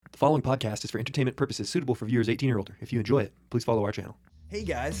following podcast is for entertainment purposes suitable for viewers 18 or older. If you enjoy it, please follow our channel. Hey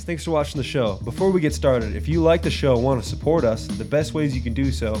guys, thanks for watching the show. Before we get started, if you like the show and want to support us, the best ways you can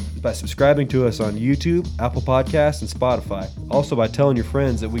do so is by subscribing to us on YouTube, Apple Podcasts, and Spotify. Also by telling your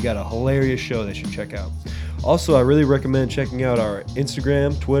friends that we got a hilarious show they should check out. Also, I really recommend checking out our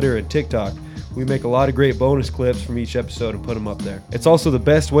Instagram, Twitter, and TikTok. We make a lot of great bonus clips from each episode and put them up there. It's also the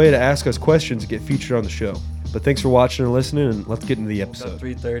best way to ask us questions and get featured on the show. But thanks for watching and listening, and let's get into the episode.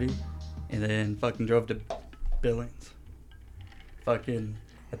 3:30, and then fucking drove to Billings. I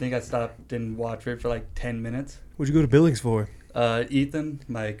think I stopped and watched it for like 10 minutes. What'd you go to Billings for? Ethan,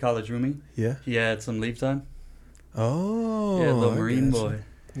 my college roomie. Yeah. He had some leave time. Oh. Yeah, a little Marine boy.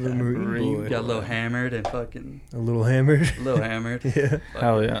 Little Marine boy. Got a little hammered and fucking. A little hammered. A little hammered. Yeah.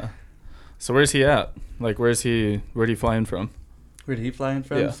 Hell yeah. So where's he at? Like, where'd he fly in from? Where did he fly in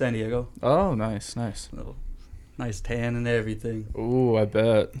from? Yeah. San Diego. Oh, nice. Little nice tan and everything. Ooh, I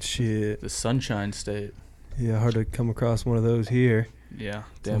bet. Shit. The Sunshine State. Yeah, hard to come across one of those here. Yeah,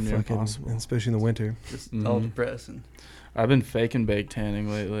 So damn near fucking- impossible. especially in the winter. Just all depressing. I've been fake and bake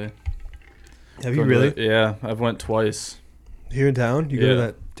tanning lately. Have you really? Yeah, I've went twice. Here in town? You go to Yeah.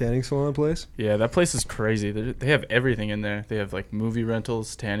 that tanning salon place? Yeah, that place is crazy. They have everything in there. They have like movie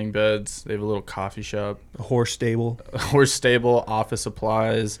rentals, tanning beds. They have a little coffee shop, A horse stable. a horse stable, office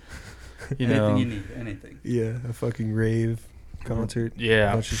supplies. Anything you need. Anything. Yeah, a fucking rave concert.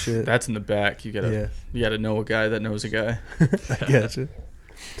 Yeah, Bunch of shit. that's in the back. You gotta know a guy that knows a guy. I gotcha.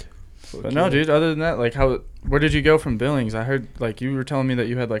 But no, dude. Other than that, like, where did you go from Billings? I heard like you were telling me that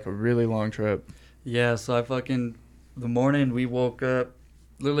you had like a really long trip. Yeah, so the morning we woke up,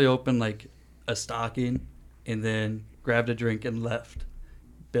 literally opened like a stocking, and then grabbed a drink and left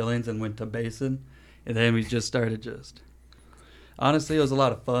Billings and went to Basin, and then we just started honestly, it was a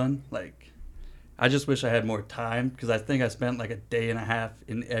lot of fun. Like, I just wish I had more time, because I think I spent like a day and a half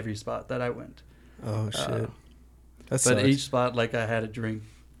in every spot that I went. Oh, shit. But each spot, like, I had a drink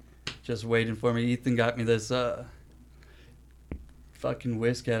just waiting for me. Ethan got me this fucking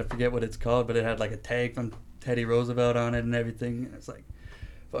whiskey. I forget what it's called, but it had like a tag from Teddy Roosevelt on it and everything. And it's like,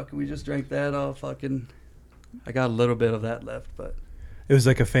 fucking, we just drank that all fucking. I got a little bit of that left, but. It was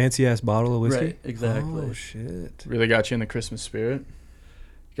like a fancy-ass bottle of whiskey? Right, exactly. Oh, shit. Really got you in the Christmas spirit.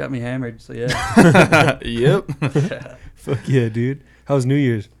 Got me hammered, so yeah. Yep. Yeah. Fuck yeah, dude. How was New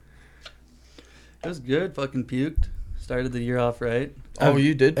Year's? It was good. Fucking puked. Started the year off right. Oh,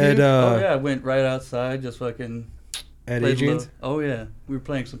 you did? At, Puke? Oh, yeah. I went right outside, just fucking. at played a Adrian's? little- Oh, yeah. We were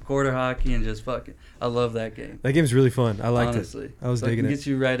playing some quarter hockey and just fucking. I love that game. That game's really fun. I liked Honestly. it. I was Fucking digging it. Gets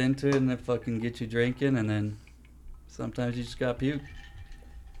you right into it, and then fucking get you drinking, and then sometimes you just got puke.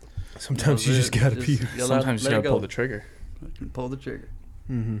 Sometimes you just gotta puke. Sometimes you gotta pull the trigger. Pull the trigger.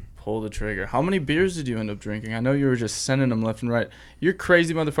 Mm-hmm. Pull the trigger. How many beers did you end up drinking? I know you were just sending them left and right. You're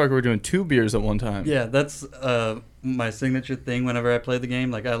crazy motherfucker. We're doing 2 beers at one time. Yeah, that's my signature thing whenever I play the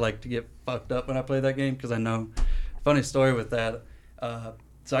game. Like, I like to get fucked up when I play that game, because I know. Funny story with that.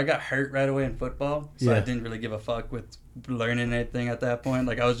 So I got hurt right away in football, so I Yeah. didn't really give a fuck with learning anything at that point.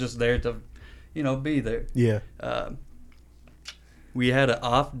 Like, I was just there to, be there. Yeah. We had an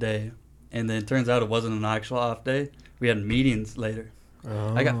off day, and then it turns out it wasn't an actual off day. We had meetings later.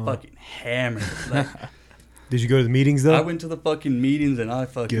 Oh. I got fucking hammered. Like, Did you go to the meetings, though? I went to the fucking meetings, and I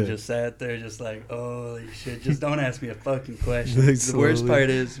fucking Good. just sat there just like, holy shit, just don't ask me a fucking question. Like, The worst slowly. part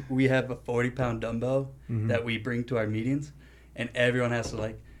is we have a 40-pound dumbbell Mhm. that we bring to our meetings, and everyone has to,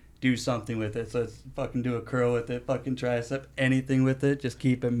 like, do something with it. So it's fucking do a curl with it, fucking tricep, anything with it, just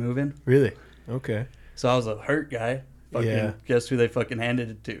keep it moving. Really? Okay. So I was a hurt guy. Fucking, Yeah. Guess who they fucking handed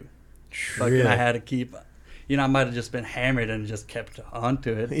it to? Fucking, Really? I had to keep. I might have just been hammered and just kept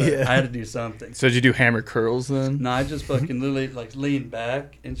onto it, but Yeah. I had to do something. So did you do hammer curls then? No, I just fucking literally like leaned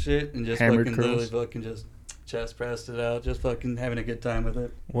back and shit, and just Hammered fucking curls? literally fucking just chest pressed it out, just fucking having a good time with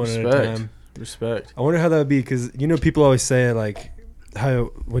it. One at a Respect. time. Respect. I wonder how that would be, because, people always say, like, how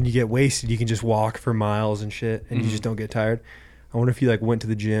when you get wasted, you can just walk for miles and shit, and you just don't get tired. I wonder if you, like, went to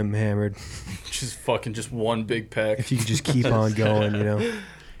the gym hammered, Just fucking just one big pack. if you could just keep on going,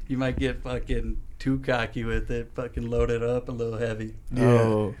 You might get fucking too cocky with it, fucking load it up a little heavy.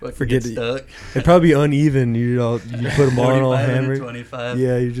 Oh. Fucking Forget get it. stuck. It'd probably be uneven. You put them on all 45 and hammered. 25.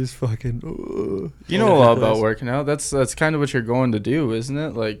 Yeah, you're just fucking. You know a lot about working out. That's kind of what you're going to do, isn't it?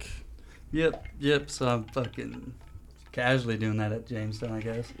 Like, Yep. So I'm fucking casually doing that at Jamestown, I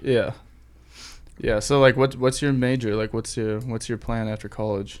guess. yeah. Yeah, so like what's your major? Like what's your plan after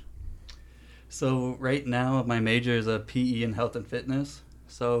college? So right now my major is a PE and health and fitness.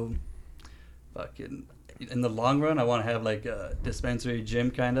 So fucking in the long run I want to have like a dispensary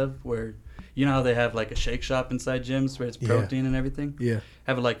gym kind of where you know how they have like a shake shop inside gyms where it's Yeah. protein and everything? Yeah.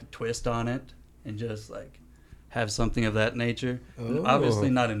 Have it like a twist on it and just like have something of that nature. And Oh. obviously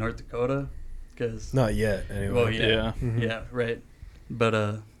not in North Dakota because, Not yet, anyway. well, yeah, Yeah. Mhm. yeah, right.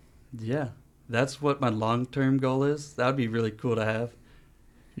 But yeah, that's what my long-term goal is. That would be really cool to have.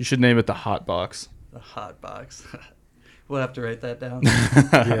 You should name it the Hot Box. The hot box. We'll have to write that down.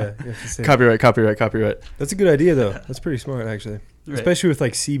 Yeah. You have to say- Copyright. That's a good idea, though. That's pretty smart, actually. Right. Especially with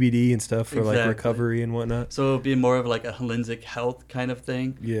like CBD and stuff for like Exactly. recovery and whatnot. So it'll be more of like a holistic health kind of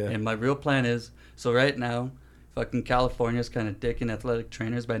thing. Yeah. And my real plan is, so right now, fucking California's kind of dicking athletic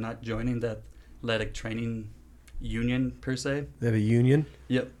trainers by not joining the athletic training union per se. They have a union?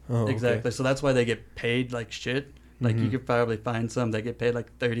 Yep, Oh, okay. exactly. So that's why they get paid like shit. Like you Mhm. could probably find some that get paid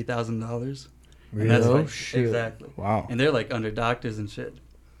like $30,000. Really? And that's Oh, like, shit. exactly. Wow. And they're like under doctors and shit.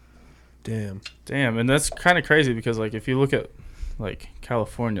 Damn. Damn, and that's kind of crazy because like if you look at like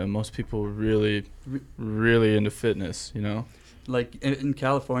California, most people really into fitness, you know? Like in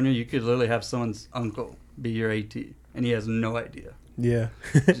California, you could literally have someone's uncle be your AT, and he has no idea. Yeah.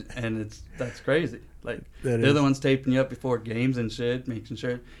 And that's crazy. Like That they're is. the ones taping you up before games and shit, making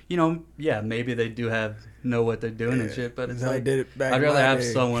sure yeah, maybe they do know what they're doing and Yeah, shit, but it's that's how I like did it back I'd in rather my have day.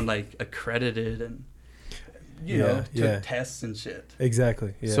 someone like accredited and took yeah. tests and shit.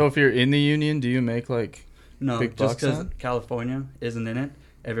 Exactly. Yeah. So if you're in the union, do you make like No, Big just bucks because on? California isn't in it,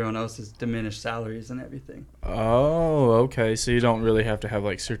 everyone else is diminished salaries and everything. Oh, okay. So you don't really have to have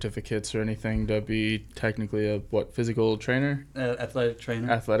like certificates or anything to be technically a physical trainer, Athletic trainer.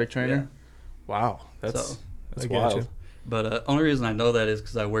 athletic trainer? Yeah. Wow, that's So- that's I gotcha. wild. But only reason I know that is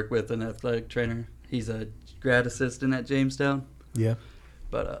because I work with an athletic trainer. He's a grad assistant at Jamestown. Yeah.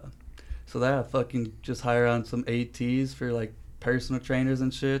 But so that I fucking just hire on some ATs for like personal trainers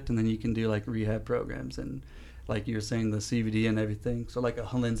and shit, and then you can do like rehab programs and like you were saying the CBD and everything. So like a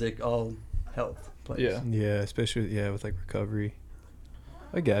holistic all health place. Yeah. Yeah. Especially with like recovery.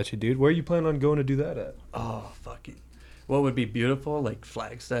 I got you, dude. Where are you planning on going to do that at? Oh fucking. What would be beautiful, like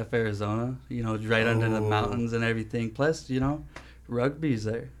Flagstaff, Arizona, right under the Oh. mountains and everything. Plus, rugby's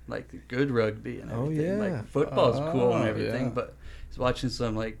there, like good rugby and Oh, everything. yeah. Like football's cool and Oh, everything, yeah. but it's watching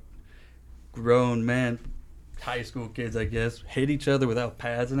some like grown men, high school kids, I guess, hit each other without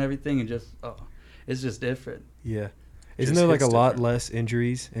pads and everything, and just it's just different. Yeah. Isn't Just there like a hits lot different. less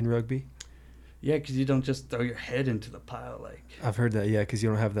injuries in rugby? Yeah, because you don't just throw your head into the pile like. I've heard that, yeah, because you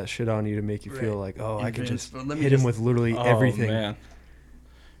don't have that shit on you to make you feel Right. like, oh, I can just Invincible. Let me hit him just- with literally Oh, everything. man.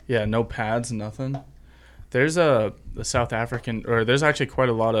 Yeah, no pads, nothing. There's a South African, or there's actually quite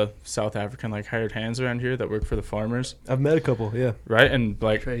a lot of South African like hired hands around here that work for the farmers, I've met a couple, yeah. right? And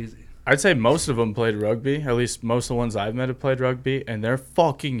like Crazy. I'd say most of them played rugby. At least most of the ones I've met have played rugby, and they're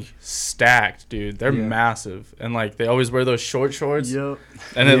fucking stacked, dude. They're Yeah. massive, and like they always wear those short shorts, Yep.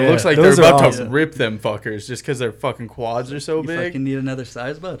 and it Yeah, looks like they're those are about to awesome. rip them fuckers just because their fucking quads are so You big. fucking need another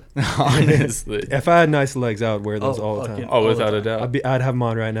size, bud. Honestly, If I had nice legs, I would wear those Oh, all the fucking- time. oh, all the without a time. doubt. I'd have them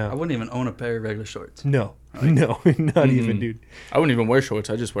on right I now. wouldn't even own a pair of regular shorts. No, Right. no, not even, Mhm. dude. I wouldn't even wear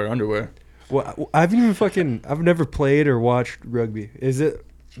shorts. I just wear underwear. Well, I've never played or watched rugby.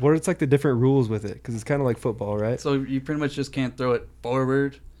 It's like the different rules with it? Because it's kind of like football, right? So you pretty much just can't throw it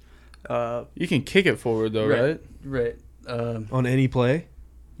forward. You can kick it forward though, right? Right. On any play,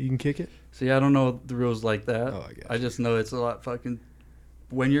 you can kick it. See, I don't know the rules like that. Oh, I got I just know it's a lot fucking.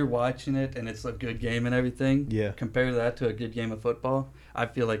 When you're watching it and it's a good game and everything, Yeah. compare that to a good game of football, I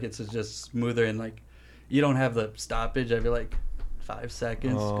feel like it's just smoother and like you don't have the stoppage every like 5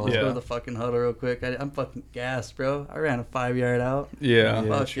 seconds. Oh. Let's go Yeah. to the fucking huddle real quick. I'm fucking gassed, bro. I ran a 5-yard out. Yeah.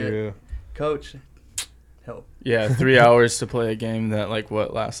 Fuck true. Coach, help. Yeah, 3 hours to play a game that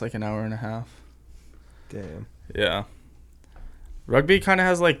lasts like an hour and a half. Damn. Yeah. Rugby kind of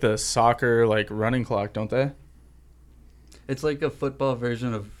has like the soccer like running clock, don't they? It's like a football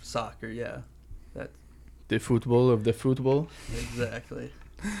version of soccer, yeah. The football of the football. Exactly.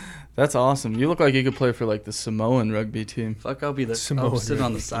 That's awesome. You look like you could play for like the Samoan rugby team, Fuck, I'll Samoan sit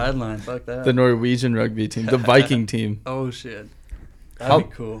on the rugby. sideline. Fuck that. the Norwegian rugby team, the Viking team. Oh shit. That'd How-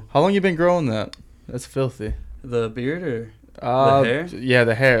 be cool. How long you been growing that? That's filthy. The beard or hair? Yeah,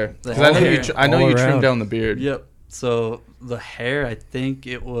 the hair. The 'Cause I know hair. you. I know All you trimmed around. down the beard. Yep. So the hair, I think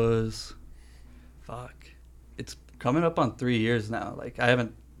it was it's coming up on 3 years now. Like I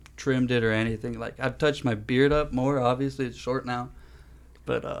haven't trimmed it or anything. Like I've touched my beard up more. Obviously it's short now.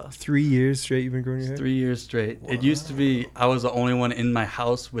 But 3 years straight you've been growing your hair? 3 years straight. It used to be I was the only one in my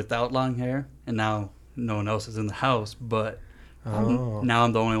house without long hair, and now no one else is in the house, but Oh, now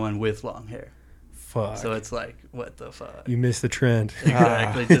I'm the only one with long hair. fuck. So it's like, what the fuck? You missed the trend.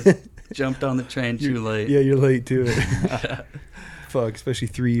 Exactly. Just jumped on the train too late. Yeah, you're late to it. Fuck, especially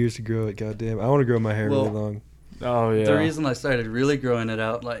 3 years to grow it. Goddamn, I want to grow my hair really long. Oh yeah. The reason I started really growing it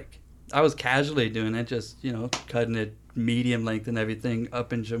out, like I was casually doing it, just cutting it medium length and everything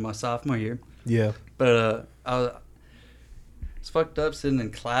up into my sophomore year. Yeah. But I was fucked up sitting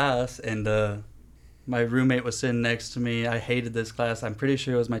in class, and my roommate was sitting next to me. I hated this class. I'm pretty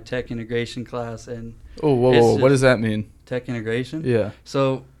sure it was my tech integration class. And Oh, whoa. What does that mean? Tech integration? Yeah.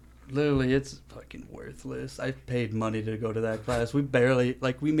 So literally, it's fucking worthless. I paid money to go to that class. We barely,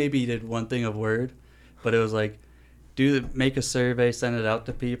 we maybe did one thing of Word, but it was like, make a survey, send it out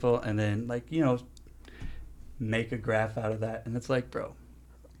to people, and then make a graph out of that. And it's like, bro,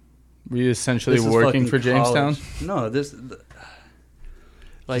 Were you essentially this is working fucking for Jamestown? college. No,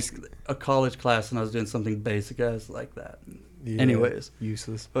 a college class, and I was doing something basic as like that. Yeah, Anyways,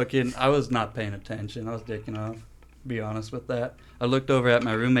 useless. fucking, I was not paying attention. I was dicking off. Be honest with that. I looked over at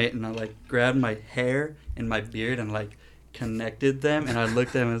my roommate, and I grabbed my hair and my beard and connected them, and I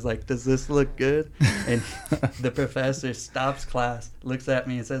looked at him and was like, does this look good? And the professor stops class, looks at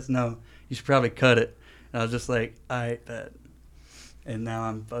me and says, no, you should probably cut it. And I was just like, I bet. And now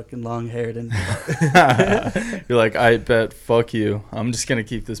I'm fucking long haired and You're like, I bet, fuck you. I'm just gonna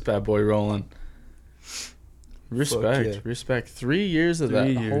keep this bad boy rolling. Respect, yeah. respect. 3 years of 3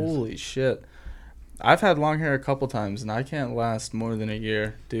 that. years. Holy shit. I've had long hair a couple times, and I can't last more than a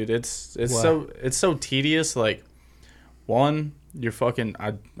year, dude. It's Wow. so tedious. Like, one, you're fucking.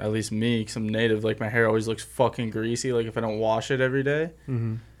 At least me, 'cause I'm native. Like, my hair always looks fucking greasy. Like, if I don't wash it every day.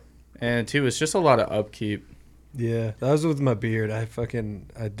 Mm-hmm. And two, it's just a lot of upkeep. Yeah, that was with my beard. I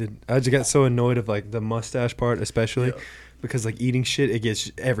just got so annoyed of the mustache part, especially because eating shit, it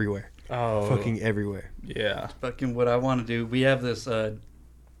gets everywhere. Oh, Fucking everywhere. yeah. fucking what I want to do. We have this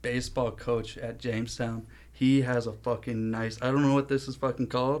baseball coach at Jamestown. He has a fucking nice, I don't know what this is fucking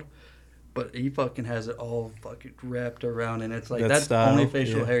called, but he fucking has it all fucking wrapped around, and it's That that's the style, only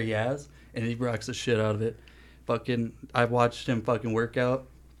facial yeah. hair he has, and he rocks the shit out of it. Fucking, I watched him fucking work out.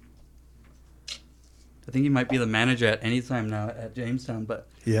 I think he might be the manager at any time now at Jamestown, but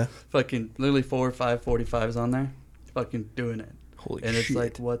Yeah. fucking literally 4 or 5 45s on there, fucking doing it. Holy And shit. it's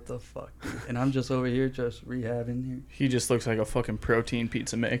like, what the fuck, dude? And I'm just over here just rehabbing here. He just looks like a fucking protein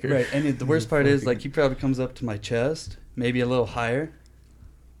pizza maker. Right, and the worst part is, he probably comes up to my chest, maybe a little higher.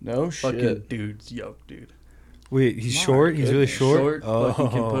 No shit. Fucking dude's yoked, dude. Wait, he's My short? He's really goodness. short? Fucking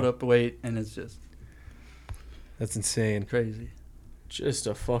can put up weight, and it's just That's insane. crazy. Just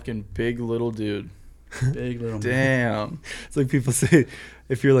a fucking big little dude. Big little man. Damn. It's like people say,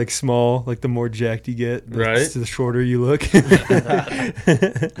 if you're small, the more jacked you get, Right. the shorter you look.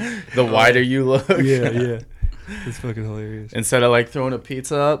 The wider you look. yeah. It's fucking hilarious. Instead of throwing a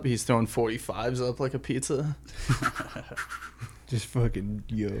pizza up, he's throwing 45s up like a pizza. Just fucking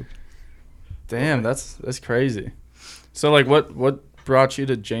yoked. Damn, that's crazy. So what brought you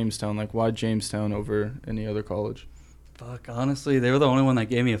to Jamestown? Why Jamestown over any other college? Fuck, honestly, they were the only one that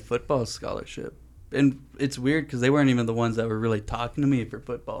gave me a football scholarship. And it's weird because they weren't even the ones that were really talking to me for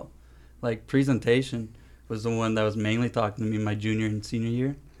football. Presentation was the one that was mainly talking to me my junior and senior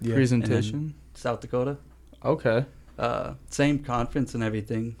year. Yeah. Presentation? South Dakota. Okay. Same conference and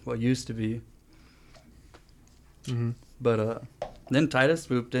everything, what used to be. Mm-hmm. But then Titus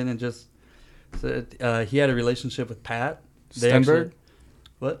swooped in and just said he had a relationship with Pat. They Stenberg? actually-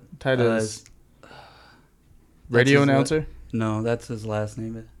 What? Titus. That's Radio his announcer? No, that's his last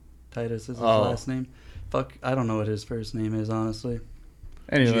name. Titus is his Oh. last name. Fuck, I don't know what his first name is, honestly.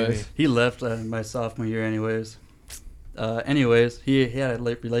 Anyways. He left my sophomore year anyways. He had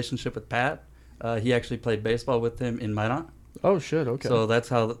a relationship with Pat. He actually played baseball with him in Minot. Oh, shit. Okay. So that's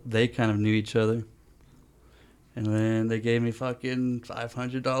how they kind of knew each other. And then they gave me fucking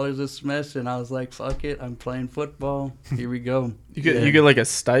 $500 a semester, and I was like, fuck it, I'm playing football. Here we go. you get a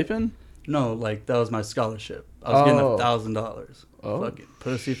stipend? No, that was my scholarship. I was getting Oh. $1,000. Oh. Fucking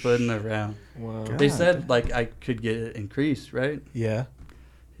pussyfooting around. Wow. They God. said, I could get it increased, right? Yeah.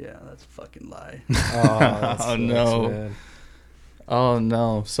 Yeah, that's a fucking lie. Oh, that Oh, sucks, no. man. Oh,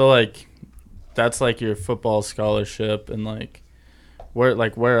 no. So, that's, your football scholarship, and,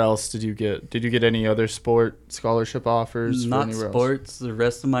 where else did you get? Did you get any other sport scholarship offers? for Not anywhere else? sports. The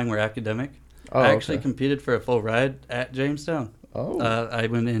rest of mine were academic. Oh, I actually okay. competed for a full ride at Jamestown. Oh. I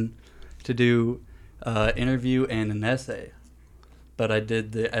went in to do interview and an essay, but I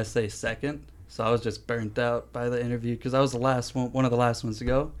did the essay second, so I was just burnt out by the interview because I was the last one of the last ones to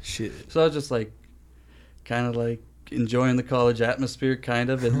go. Shit. So I was just kind of enjoying the college atmosphere. Kind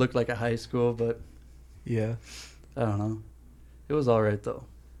of, it looked like a high school, but Yeah. I don't know. It was all right though.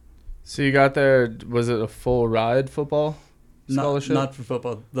 So you got there, was it a full ride football scholarship? Not for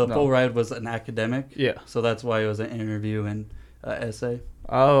football. The No. full ride was an academic. Yeah. So that's why it was an interview and essay.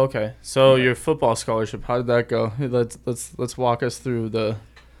 Oh, okay. So Yeah. your football scholarship, how did that go? Hey, let's walk us through the.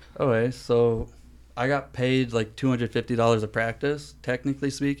 Okay, so I got paid like $250 a practice. Technically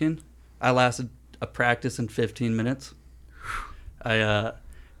speaking, I lasted a practice in 15 minutes.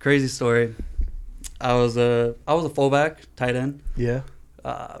 Crazy story. I was a fullback, tight end. Yeah.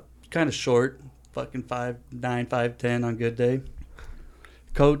 Kind of short, fucking 5'9", 5'10" on good day.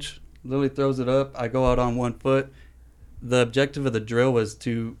 Coach literally throws it up. I go out on 1 foot. The objective of the drill was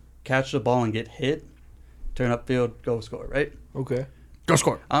to catch the ball and get hit, turn upfield, go score, right? Okay. Go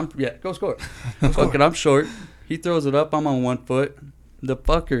score. Go score. Fucking, I'm short. He throws it up. I'm on 1 foot. The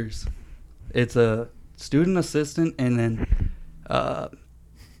fuckers. It's a student assistant and then a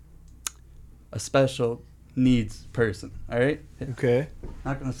special needs person. All right. Okay.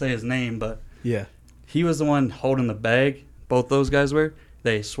 Not gonna say his name, but Yeah. he was the one holding the bag. Both those guys were.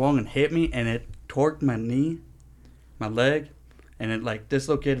 They swung and hit me, and it torqued my knee, my leg, and it like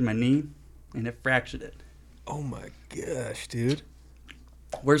dislocated my knee, and it fractured it. Oh my gosh, dude.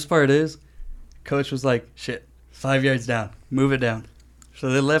 Worst part is, coach was like, shit, 5 yards down, move it down. So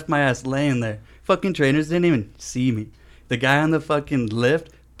they left my ass laying there. Fucking trainers didn't even see me. The guy on the fucking lift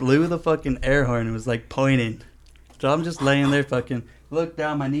blew the fucking air horn and was like pointing. So I'm just laying there fucking, look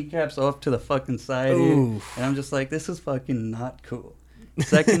down, my kneecaps off to the fucking side here. Oof. And I'm just like, this is fucking not cool.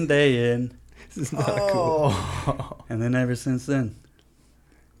 Second day in, This is not cool. Oh. and then ever since then,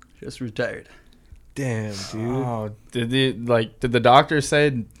 just retired. Damn, dude. Oh, did the doctor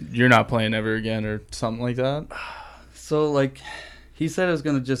say you're not playing ever again or something like that? So like, he said it was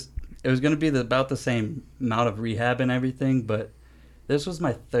gonna be about the same amount of rehab and everything, but this was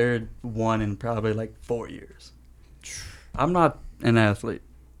my third one in probably like 4 years. I'm not an athlete.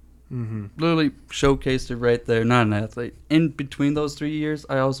 Mm-hmm. Literally showcased it right there. Not an athlete. In between those 3 years,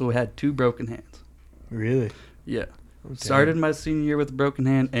 I also had 2 broken hands. Really? Yeah. Oh, damn. Started my senior year with a broken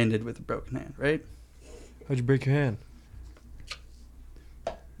hand, ended with a broken hand, right? How'd you break your hand?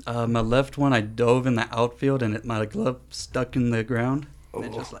 My left one, I dove in the outfield and my glove stuck in the ground. And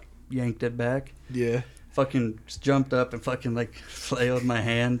it Oh. just like yanked it back. Yeah. Fucking jumped up and fucking like flailed my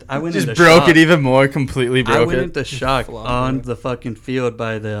hand. I went Just into broke shock. it even more, completely I broke went it into shock Flop, on yeah. the fucking field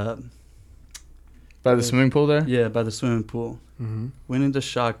by the by the swimming pool there. by the swimming pool. Mm-hmm. Went into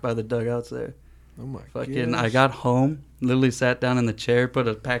shock by the dugouts there. Oh my Fucking, gosh. I got home, literally sat down in the chair, put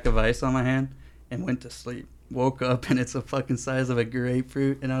a pack of ice on my hand, and went to sleep. Woke up and it's the fucking size of a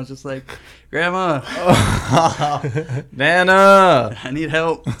grapefruit, and I was just like, Grandma, Nana. I need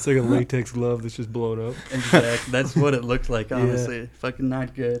help. It's like a latex glove that's just blown up. Exactly. That's what it looked like, honestly. Fucking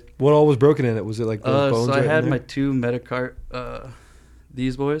not good. What all was broken in it? Was it like those bones? So I right in had there? my 2 Medicart,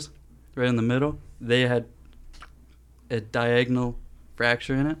 these boys, right in the middle. They had a diagonal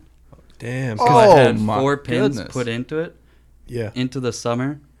fracture in it. Damn. Oh. 'Cause I had my 4 pins goodness. put into it. Yeah. Into the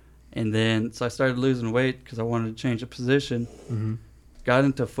summer, and then so I started losing weight because I wanted to change the position. Mm-hmm. Got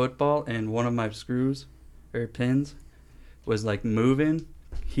into football, and one of my screws or pins was like moving.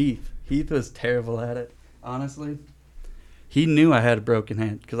 Heath was terrible at it, honestly. He knew I had a broken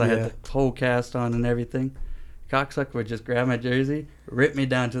hand because I Yeah. had the whole cast on and everything. Cocksucker would just grab my jersey, rip me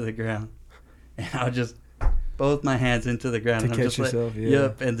down to the ground, and I would just both my hands into the ground. To and I'm catch just yourself, like, yeah.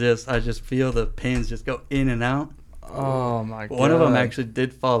 Yep, and I just feel the pins just go in and out. Oh my god. One of them actually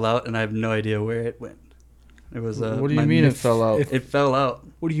did fall out, and I have no idea where it went. It was What do you my mean knee- it fell out? It fell out.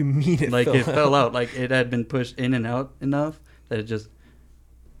 What do you mean it Like fell it fell out. Like it had been pushed in and out enough that it just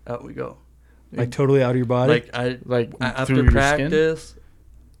out we go. Like totally out of your body? Like Like after through your skin? practice,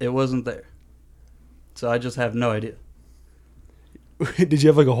 it wasn't there. So I just have no idea. Did you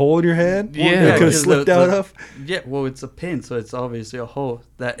have like a hole in your hand? Yeah. That could have because slipped out of? Yeah, well, it's a pin, so it's obviously a hole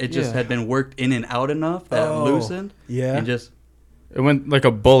that it just Yeah. had been worked in and out enough that it Oh. loosened Yeah. and just It went like a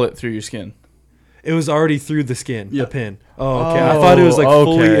bullet through your skin. It was already through the skin, Yeah. the pin. Oh, okay. I thought it was like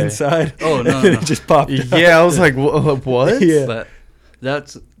fully okay. inside. Oh, no, and then no. it just popped out. Yeah, I was like, what? Yeah. But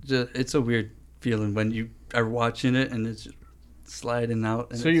that's just, it's a weird feeling when you are watching it and it's just sliding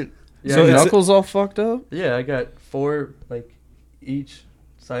out. And So it's- your yeah, So I your got- it's- knuckles all fucked up? yeah, I got 4, like, each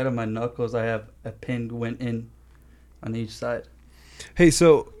side of my knuckles. I have a pin went in on each side. Hey,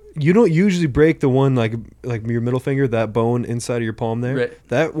 so you don't usually break the one like your middle finger, that bone inside of your palm there? Right.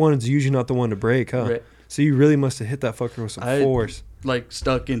 That one's usually not the one to break, huh? Right. So you really must have hit that fucker with some I- force. Like,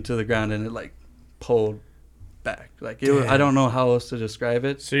 stuck into the ground and it, like, pulled back. Like, it was, I Damn. don't know how else to describe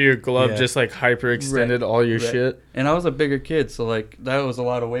it. So your glove Yeah. just like hyperextended all your Right. shit? And I was a bigger kid, so, like, that was a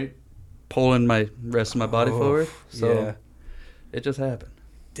lot of weight pulling my rest of my body Oh, forward. So yeah. it just happened.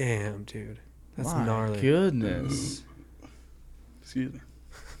 Damn, dude. That's My gnarly. goodness. Excuse me.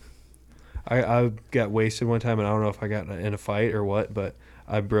 I got wasted one time, and I don't know if I got in a fight or what, but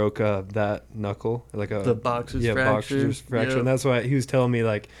I broke that knuckle, like The boxer's fracture. boxer's fracture. Yep. And that's why he was telling me,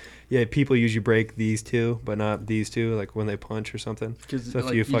 like, yeah, people usually break these two, but not these two, like when they punch or something. 'Cause, So if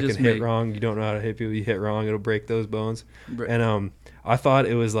like, you fucking just hit make- wrong, you don't know how to hit people, you hit wrong, it'll break those bones. Right. And I thought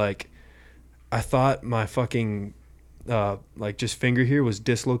it was like, I thought my fucking like just finger here was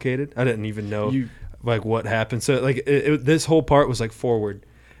dislocated. I didn't even know like what happened. So like this whole part was like forward,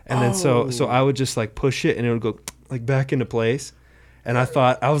 and then so I would just like push it and it would go like back into place. And I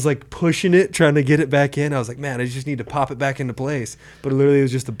thought I was like pushing it, trying to get it back in. I was like, man, I just need to pop it back into place. But literally, it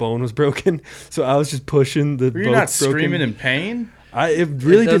was just the bone was broken. So I was just pushing the. Were you not screaming in pain? It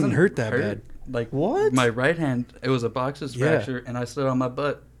really doesn't didn't hurt that bad. Like What? My right hand, it was a boxer's Yeah. fracture, and I stood on my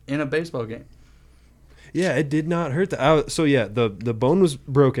butt in a baseball game. Yeah, it did not hurt that. So yeah, the bone was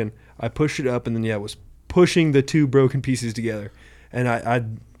broken. I pushed it up, and then was pushing the two broken pieces together, and I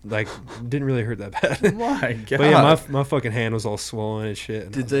like didn't really hurt that bad. My God. But yeah, my fucking hand was all swollen and shit.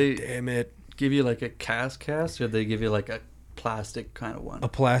 And Did I was they- like, damn it, Give you like a cast, or did they give you like a plastic kind of one? a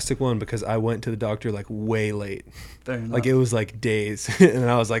plastic one, because I went to the doctor like way late. Fair enough. Like it was like days, and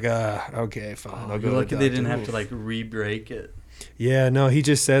I was like, okay, fine. I'll go You're to lucky the they doctor. didn't have to like re-break it. Yeah, no, he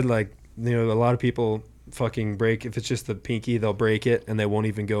just said like, a lot of people fucking break, if it's just the pinky, they'll break it and they won't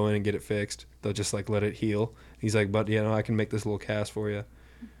even go in and get it fixed. They'll just like let it heal. He's like, but I can make this little cast for you.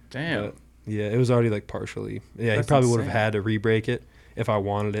 Damn. But, yeah, it was already like partially. Yeah, That's he probably would have insane. had to re-break it if I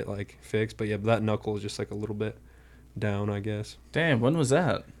wanted it like fixed. But yeah, that knuckle is just like a little bit down, I guess. Damn, when was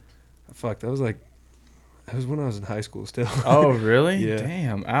that? Fuck, that was when I was in high school still. Oh, really? Yeah.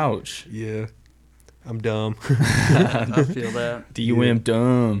 Damn, ouch. Yeah, I'm dumb. I feel that. D-Wim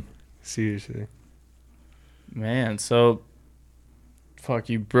dumb. Seriously. Man, so, fuck,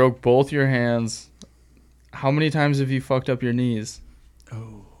 you broke both your hands. How many times have you fucked up your knees?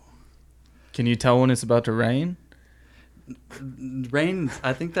 Oh. Can you tell when it's about to rain? Rain,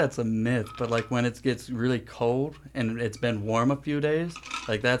 I think that's a myth, but like when it gets really cold and it's been warm a few days,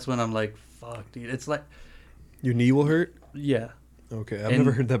 like that's when I'm like, fuck, dude. It's like, Your knee will hurt? yeah, Okay, I've And-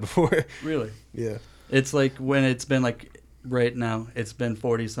 never heard that before. really. Yeah. It's like when it's been like right now, it's been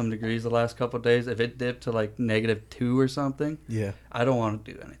 40 some degrees the last couple of days. If it dipped to like -2 or something, Yeah. I don't want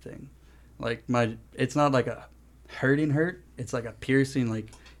to do anything. Like it's not like a hurting hurt. It's like a piercing, like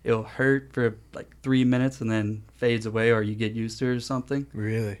it'll hurt for like 3 minutes and then fades away, or you get used to it or something.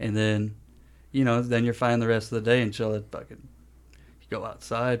 Really? And then, then you're fine the rest of the day until it fucking, you go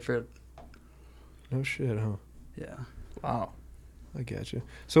outside for, No shit, huh? yeah. Wow. I got you.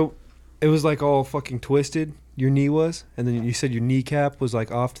 So it was like all fucking twisted, your knee was? And then you said your kneecap was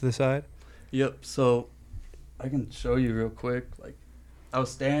like off to the side? Yep. So I can show you real quick. Like I was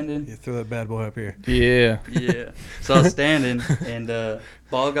standing. Yeah, throw that bad boy up here. Yeah. Yeah. So I was standing, and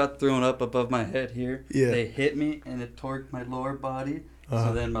ball got thrown up above my head here. Yeah. They hit me, and it torqued my lower body. Uh-huh.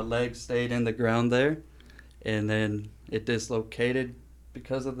 So then my legs stayed in the ground there, and then it dislocated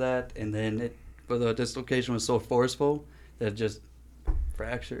because of that. And then but the dislocation was so forceful that it just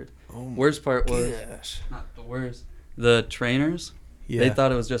fractured. Oh my Worst part was gosh. not the worst. The trainers, Yeah. they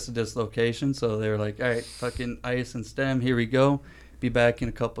thought it was just a dislocation, so they were like, "All right, fucking ice and stem, here we go. Be back in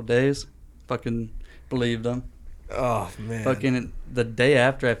a couple days." Fucking believed them. Oh man. Fucking the day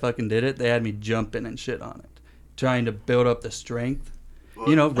after I fucking did it, they had me jumping and shit on it, trying to build up the strength.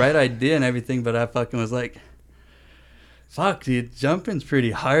 Right idea and everything, but I fucking was like, "Fuck, dude, jumping's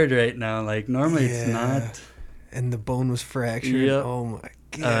pretty hard right now. Like normally it's Yeah. not." And the bone was fractured. Yep. Oh my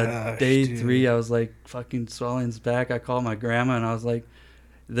gosh. Day dude. 3, I was like, fucking swelling's back. I called my grandma and I was like,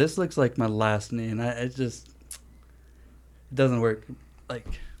 this looks like my last knee, and it doesn't work. Like,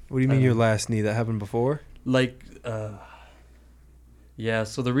 What do you mean your last knee? That happened before? Yeah,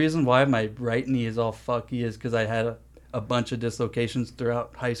 so the reason why my right knee is all fucky is because I had a bunch of dislocations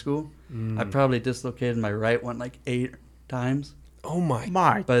throughout high school. I probably dislocated my right one like 8 times. Oh my.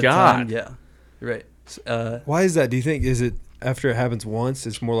 My By the God. time, yeah, right. Why is that? Do you think is it after it happens once,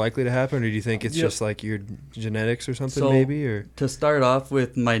 it's more likely to happen, or do you think it's Yep. just like your genetics or something, So- maybe? Or To start off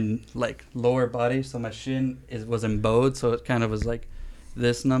with my like lower body, so my shin was embowed, so it kind of was like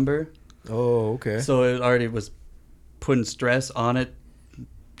this number. oh, okay. So it already was putting stress on it,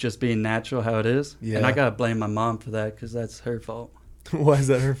 just being natural how it is. Yeah. And I gotta blame my mom for that because that's her fault. Why is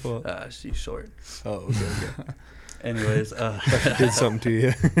that her fault? She's short. Oh, okay. Anyways, Did something to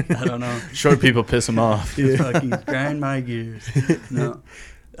you? I don't know. Short people piss him off. Fucking grind my gears. No.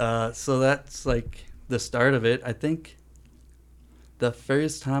 So that's like the start of it. I think the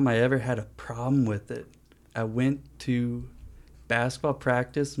first time I ever had a problem with it, I went to basketball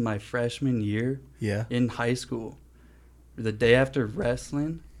practice my freshman year Yeah. in high school. The day after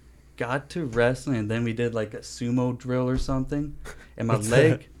wrestling, got to wrestling, and then we did like a sumo drill or something, and my What's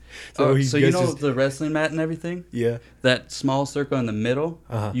leg. that? So you So you guys know just- the wrestling mat and everything? Yeah. That small circle in the middle,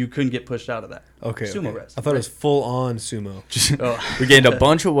 Uh-huh. you couldn't get pushed out of that. Okay. Sumo okay. wrestling, I thought it was right? full on sumo. Oh. We gained a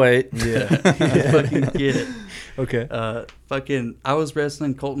bunch of weight. Yeah. Fucking get it. Okay. I was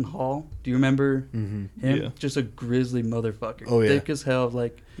wrestling Colton Hall. Do you remember Mm-hmm. him? Yeah. Just a grizzly motherfucker. Oh, yeah. Thick as hell.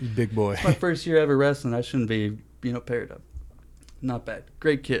 Like, Big boy. my first year ever wrestling. I shouldn't be, paired up. Not bad.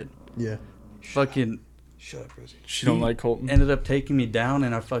 Great kid. Yeah. Fucking Shut up, Rosie. She don't like Colton. ended up taking me down,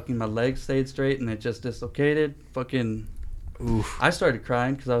 and my legs stayed straight, and it just dislocated. Fucking, Oof. I started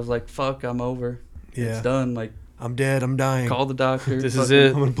crying because I was like, fuck, I'm over. Yeah. It's done. Like, I'm dead. I'm dying. call the doctor. This is Fucking- it.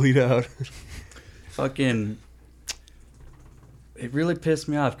 I'm gonna bleed out. Fucking, it really pissed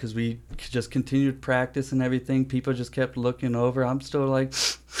me off because we just continued practice and everything. People just kept looking over. I'm still like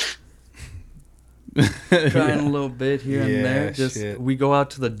crying a little bit here and there. Yeah, Just shit. we go out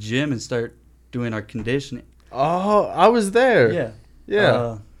to the gym and start doing our conditioning. Oh, I was there. Yeah,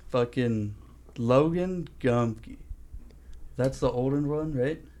 Yeah. fucking Logan Gumke. That's the older one,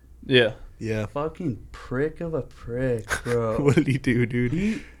 right? Yeah. Yeah. Fucking prick of a prick, bro. What did he do, dude?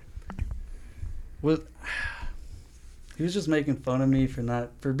 He was just making fun of me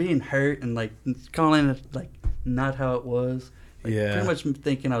for being hurt and like calling it like not how it was. Like, Yeah. pretty much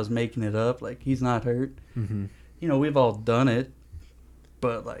thinking I was making it up. Like, he's not hurt. Mm-hmm. We've all done it,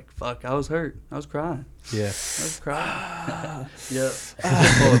 but like, fuck, I was hurt. I was crying. Yeah. I was crying. Yep.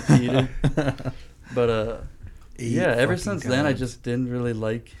 Full of Peter. But yeah. Ever since then, I just didn't really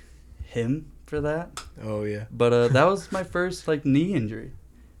like him for that. Oh yeah. But that was my first like knee injury,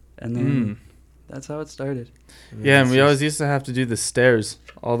 and then Mm. that's how it started. Yeah, and we always used to have to do the stairs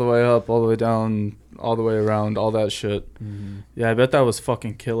all the way up, all the way down, all the way around, all that shit. Mm-hmm. Yeah, I bet that was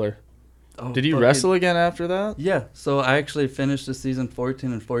fucking killer. Oh, Did you fucking- wrestle again after that? Yeah. So I actually finished the season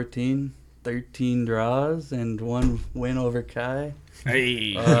 14-14, 13 draws and 1 win over Kai.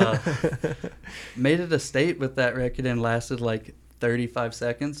 Hey. Made it a state with that record and lasted like 35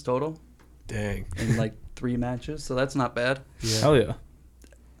 seconds total Dang. in like 3 matches. So that's not bad. Yeah. Hell yeah.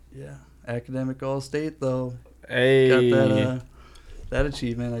 Yeah. Academic all state though. Hey. Got that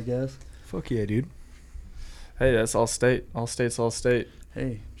achievement, I guess. Fuck yeah, dude. Hey, that's all state. All state's all state.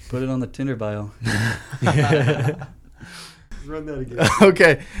 Hey, put it on the Tinder bio. Run that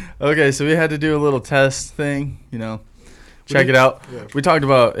again. Okay, so we had to do a little test thing, check it out. Yeah. We talked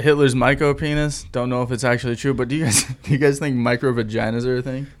about Hitler's micro penis. Don't know if it's actually true, but do you guys think micro vaginas are a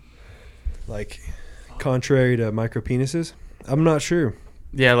thing? Like, contrary to micro penises, I'm not sure.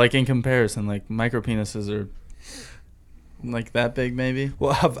 Yeah, like in comparison, like micro penises are like that big, maybe.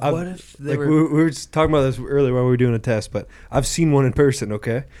 Well, What if they like were... we were just talking about this earlier while we were doing a test, but I've seen one in person.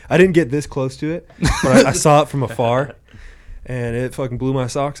 Okay, I didn't get this close to it, but I saw it from afar, and it fucking blew my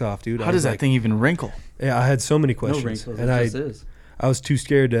socks off, dude. How I does was that like, thing even wrinkle? Yeah, I had so many No questions, wrinkles. and It just is. I was too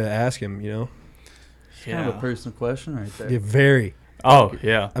scared to ask him. Kind of a personal question right there. Yeah, very. Oh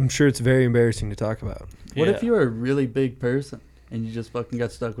yeah. I'm sure it's very embarrassing to talk about. What Yeah. if you were a really big person and you just fucking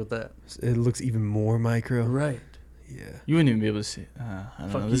got stuck with that? It looks even more micro. Right. Yeah. You wouldn't even be able to see. I don't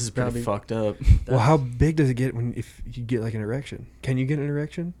Fuck, know. you This is pretty probably- fucked up. Well, how big does it get if you get like an erection? Can you get an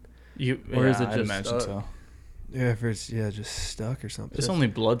erection? Or is it I'd just imagine stuck? so. Yeah, if it's just stuck or something. It's only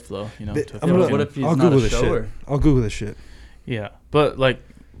blood flow, I'm Yeah, gonna- what if he's I'll not Google a this shower? shit. I'll Google this shit. Yeah, but like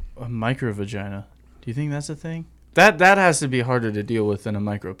a micro vagina. Do you think that's a thing? That has to be harder to deal with than a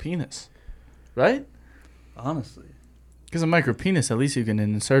micro penis, right? Honestly. Because a micro penis, at least you can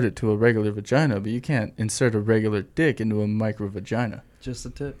insert it to a regular vagina, but you can't insert a regular dick into a micro vagina. Just a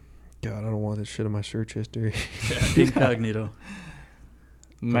tip. God, I don't want this shit in my search history. Incognito.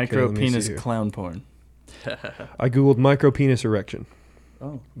 Micro let me see penis here. clown porn. I googled micro penis erection.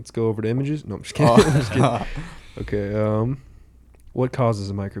 Oh. Let's go over to images. No, I'm just kidding. I'm just kidding. Okay. What causes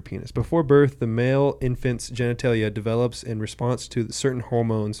a micro penis? Before birth, the male infant's genitalia develops in response to certain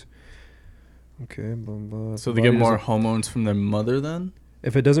hormones. Okay. Blah, blah. So If they the get body more doesn't- hormones from their mother then?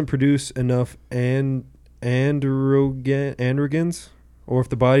 If it doesn't produce enough androgens, or if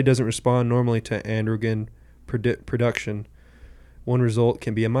the body doesn't respond normally to androgen production, one result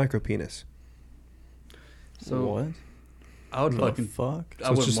can be a micropenis. So what? I would The fucking fuck?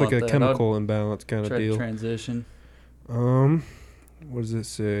 So it's just like a chemical imbalance kind of try to deal. transition. What does it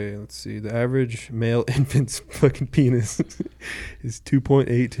say? Let's see. The average male infant's fucking penis is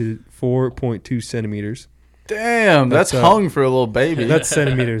 2.8 to 4.2 centimeters. Damn, that's That's, hung for a little baby. That's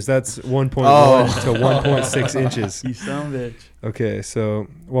centimeters. That's 1.1 Oh. to 1.6 inches. You son of a bitch. Okay, so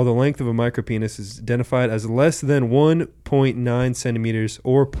while the length of a micropenis is identified as less than 1.9 centimeters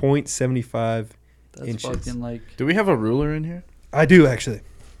or 0.75, That's Inches. fucking like... Do we have a ruler in here? I do actually.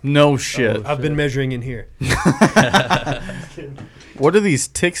 No shit. Oh, I've been measuring in here. What are these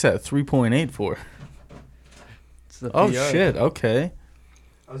ticks at 3.8 for? It's the Oh, PR. shit. Okay.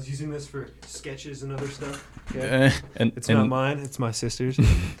 I was using this for sketches and other stuff. And Not mine. It's my sister's.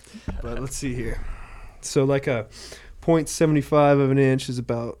 But let's see here. So like a 0.75 of an inch is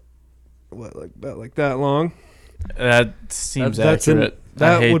about like that long. that seems That's accurate.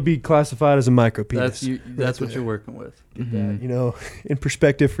 That would be classified as a micro penis. That's what you're working with. Mhm. You know, in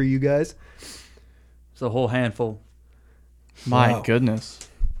perspective for you guys. It's a whole handful. My Wow. goodness.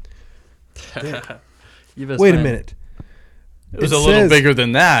 You best Wait a find- minute. It was It a little says- bigger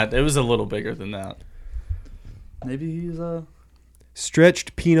than that. It was a little bigger than that. Maybe he's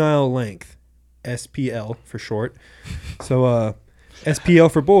Stretched penile length, SPL for short. So SPL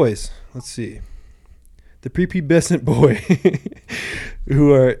for boys. Let's see. The prepubescent boy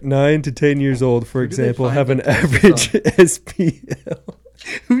who are 9 to 10 years old, for Where do they example, find have an the tests average SPL.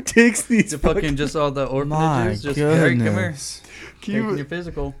 Who takes these? the fucking just all the My orphanages. Just Harry, come here. goodness. Taking your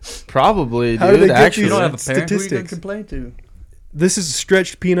physical. Probably, How do dude. they get Actually, You don't have a parent. Who are you Statistics. gonna complain to? This is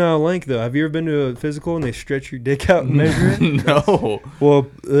stretched penile length, though. Have you ever been to a physical and they stretch your dick out and measure it? No. Well,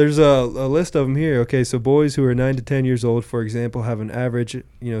 there's a list of them here. Okay, so boys who are 9 to 10 years old, for example, have an average,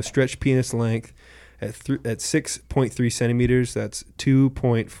 stretched penis length at 6.3 centimeters. That's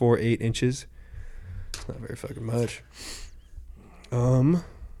 2.48 inches. It's not very fucking much.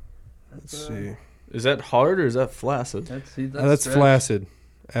 Let's see. Is that hard or is that flaccid? That's stretch. flaccid.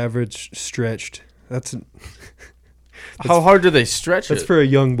 Average stretched. That's How hard do they stretch that's it? for a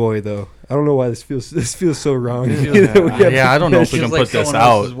young boy, though. I don't know why this feels so wrong. Yeah, I don't know if we Feels can like put this someone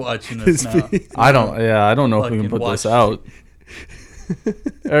else is out. watching this now. I don't know if we can Fucking put this watch. out.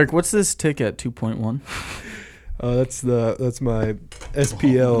 Eric, what's this tick at 2.1? That's my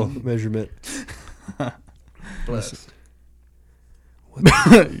SPL measurement. Blessed.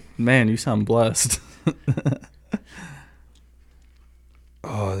 Man, you sound blessed.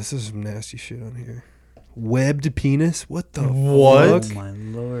 Oh, this is some nasty shit on here. Webbed penis? What the What? fuck? Oh my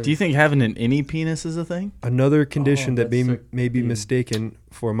lord. Do you think having an any penis is a thing? Another condition that that's may, sick. may be Yeah. mistaken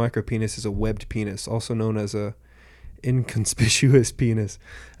for a micropenis is a webbed penis, also known as a inconspicuous penis.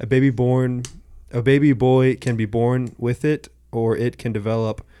 A baby boy can be born with it, or it can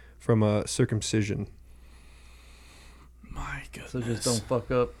develop from a circumcision. My goodness. So just don't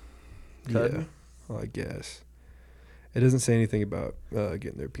fuck up. Cut. Yeah, well, I guess. It doesn't say anything about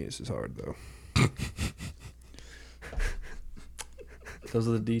getting their penises hard, though. Those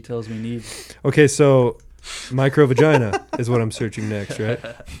are the details we need. Okay, so microvagina is what I'm searching next, right?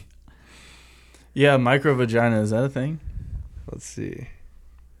 Yeah, microvagina, is that a thing? Let's see.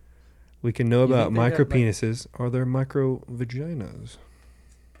 We can know You about think they got, like- micropenises. Are there microvaginas?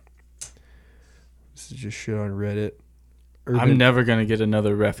 This is just shit on Reddit. I'm never going to get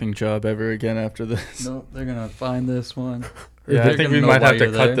another reffing job ever again after this. Nope, they're gonna find this one. Yeah, I They're think gonna we know might why have to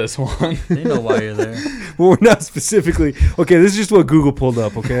you're cut there. this one. They know why you're there. Well, we're not specifically. Okay, this is just what Google pulled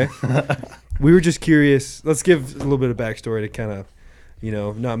up, okay? We were just curious. Let's give a little bit of backstory to kind of,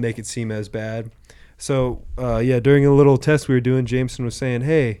 not make it seem as bad. So, during a little test we were doing, Jameson was saying,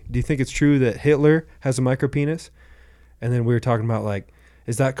 hey, do you think it's true that Hitler has a micropenis? And then we were talking about, like,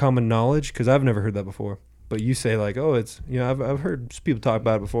 is that common knowledge? Because I've never heard that before. But you say, like, oh, it's, I've heard people talk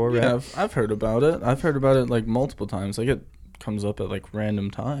about it before, right? Yeah, I've heard about it. I've heard about it like multiple times. Like it comes up at like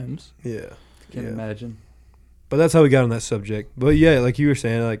random times. Yeah. Can't imagine. But that's how we got on that subject. But yeah, like you were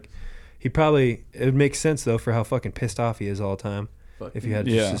saying, like it would make sense though for how fucking pissed off he is all the time. Fucking If you had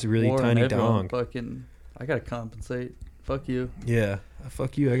Yeah. just this really war on tiny everyone. dong. Fucking, I gotta compensate. Fuck you. Yeah.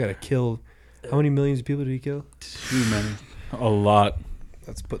 Fuck you. I gotta kill. How many millions of people did he kill? Too many. A lot.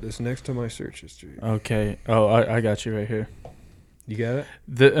 Let's put this next to my search history. Okay. Oh, I got you right here. You got it?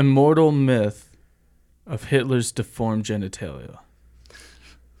 The immortal myth of Hitler's deformed genitalia.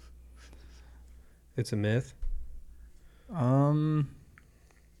 It's a myth. I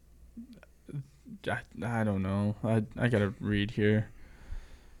don't know. I gotta read here.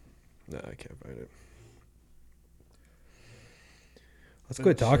 No, I can't find it. Let's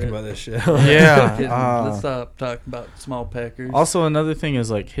quit talking Shit. about this shit. Yeah. Kidding. Let's stop talking about small peckers. Also, another thing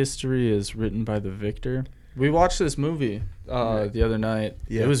is like history is written by the victor. We watched this movie the other night.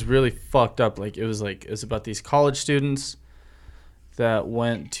 Yeah. It was really fucked up. Like it was about these college students that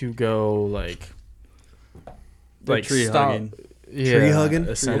went to go They're tree hugging. Yeah, Tree hugging?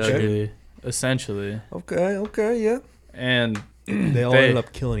 Essentially. Okay, yeah. And They all ended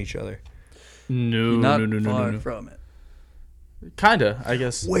up killing each other. no, Not no. far from it. Kinda, I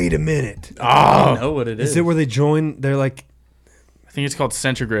guess. Wait a minute. I Oh, don't know what it is. Is it where they join? They're like, I think it's called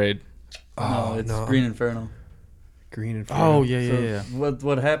Centigrade. No, it's Green Inferno. Green and Oh Inferno. yeah.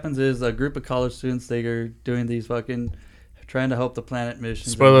 What happens is a group of college students, they are doing these fucking trying to help the planet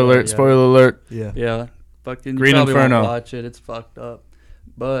missions. Spoiler alert! Yeah. Spoiler alert! Yeah. Yeah, fucking Green you probably Inferno. won't watch it. It's fucked up.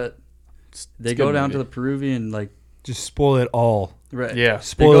 But they It's go good down movie. to the Peruvian Just spoil it all. right. Yeah. They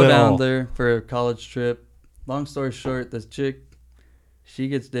Spoil go it down all. there for a college trip. Long story short, this chick, she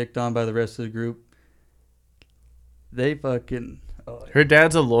gets dicked on by the rest of the group. They fucking Her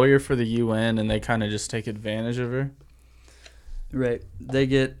dad's a lawyer for the UN, and they kind of just take advantage of her. right. They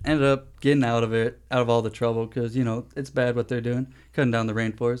ended up getting out of all the trouble because it's bad what they're doing, cutting down the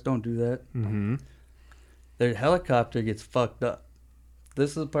rainforest. Don't do that. Mm-hmm. Their helicopter gets fucked up. This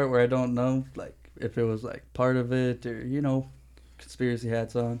is the part where I don't know, like, if it was like part of it or conspiracy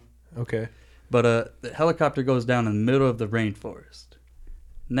hats on. Okay. But the helicopter goes down in the middle of the rainforest.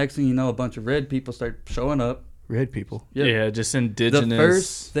 Next thing you know, a bunch of red people start showing up. Red people. Yep. Yeah, just indigenous. The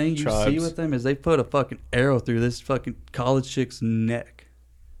first thing you tribes. see with them is they put a fucking arrow through this fucking college chick's neck.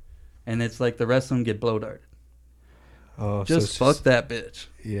 And it's like the rest of them get blow darted. Oh, Just so fuck it's that bitch.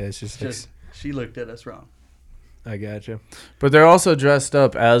 Yeah, it's just She looked at us wrong. I gotcha. But they're also dressed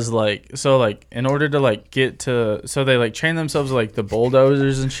up as in order to get to, so they chain themselves to the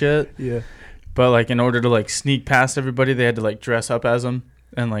bulldozers and shit. Yeah. But in order to sneak past everybody, they had to dress up as them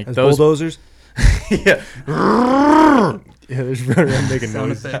and As those. bulldozers. Yeah. Yeah, they're just running around making Sound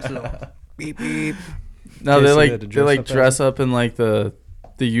noise. effects. though. Beep beep. No, Yeah, they so like they had to they like dress up dress up in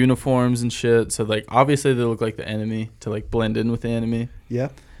the uniforms and shit. So obviously they look like the enemy to blend in with the enemy. Yeah.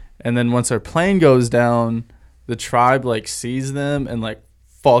 And then once our plane goes down, the tribe sees them and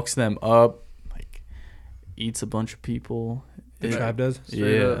fucks them up, eats a bunch of people. The It- tribe does.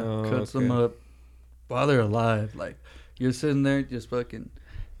 Straight Yeah. up Oh, cuts okay. them up while they're alive. Like, you're sitting there just fucking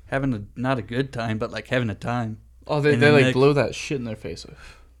having not a good time, but having a time. Oh, they And then next- blow that shit in their face.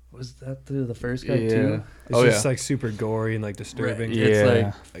 Was that the first guy Yeah. too? It's Oh, just yeah. super gory and disturbing. Right. Yeah.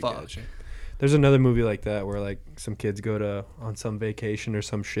 It's I fuck. gotcha. There's another movie like that where some kids go on some vacation or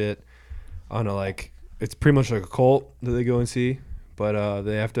some shit on a it's pretty much like a cult that they go and see, but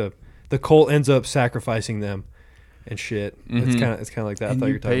they have to. The cult ends up sacrificing them and shit. It's Mhm. kind of like that. I And thought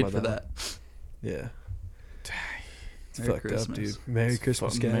you you were talking paid about for that. that. Yeah. It's Merry fucked Christmas. up, dude. Merry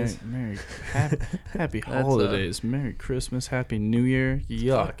Christmas, Fuck, guys. happy That's, holidays, Merry Christmas, Happy New Year.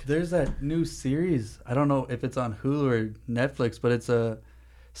 Yuck. There's that new series. I don't know if it's on Hulu or Netflix, but it's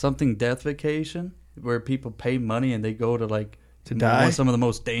something Death Vacation where people pay money and they go to To die? some of the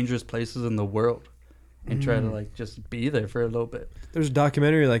most dangerous places in the world and try to just be there for a little bit. There's a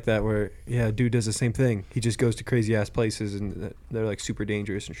documentary like that where a dude does the same thing. He just goes to crazy ass places and they're super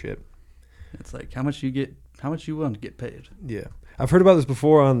dangerous and shit. It's how much you want to get paid. Yeah, I've heard about this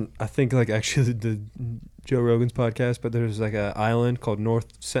before on I think actually the Joe Rogan's podcast, but there's a island called North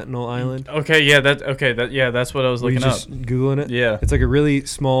Sentinel Island. Okay, yeah, that's what I was Were you looking up. just googling it? Yeah. It's a really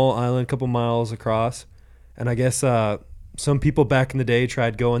small island, a couple miles across, and I guess some people back in the day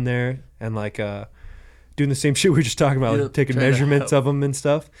tried going there and doing the same shit we were just talking about, Yep, taking trying to measurements help. of them and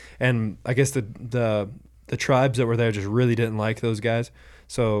stuff. And I guess the tribes that were there just really didn't like those guys.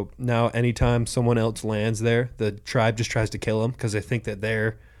 So now anytime someone else lands there, the tribe just tries to kill them because they think that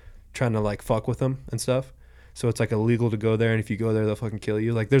they're trying to fuck with them and stuff. So it's illegal to go there, and if you go there, they'll fucking kill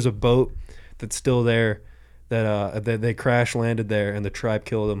you. There's a boat that's still there that they crash landed there, and the tribe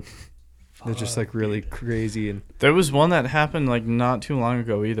killed them. It's just really crazy. And There was one that happened not too long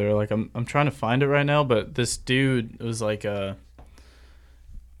ago either. I'm trying to find it right now, but this dude was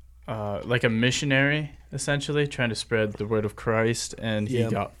a missionary essentially trying to spread the word of Christ, and he Yeah.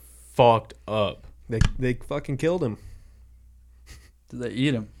 got fucked up. they fucking killed him. Do they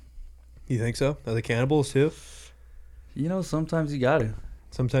eat him? You think so? Are they cannibals too? Sometimes you got to.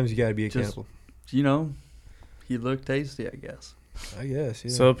 Sometimes you gotta be a Just- cannibal. He looked tasty, I guess. I guess.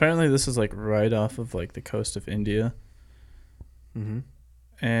 Yeah. So apparently this is right off of the coast of India, Mm-hmm.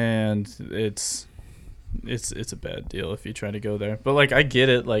 and it's a bad deal if you try to go there. But I get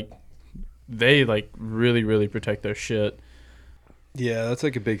it. They really really protect their shit. Yeah, that's a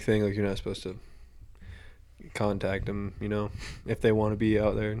big thing. You're not supposed to contact them, if they want to be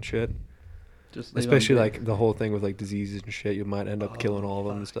out there and shit. Just leave 'em Especially be. the whole thing with diseases and shit. You might end up killing all of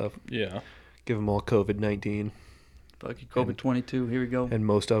them and stuff. Yeah. Give them all COVID-19, Fucking COVID-22. Here we go. and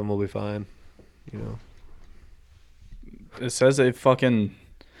most of them will be fine. It says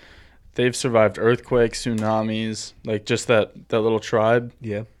they've survived earthquakes, tsunamis, just that little tribe.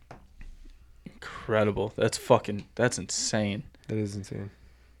 Yeah, Incredible. That's insane. that is insane.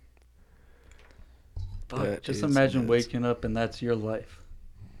 Fuck, that just is imagine nuts. waking up and that's your life.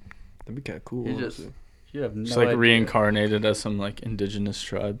 That'd be kind of cool. You just- honestly. You have no Just idea. reincarnated as some indigenous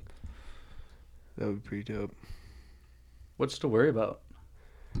tribe. That would be pretty dope. What's to worry about?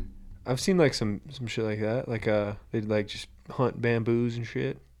 I've seen like some shit like that. Like they'd like just hunt bamboos and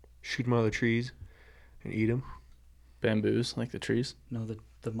shit, shoot them out of the trees, and eat them. Bamboos, like the trees. No,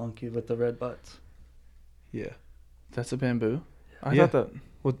 the monkey with the red butts. Yeah. That's a bamboo. I Yeah. thought that.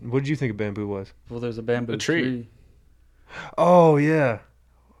 What did you think a bamboo was? Well, there's a bamboo A tree. Oh yeah.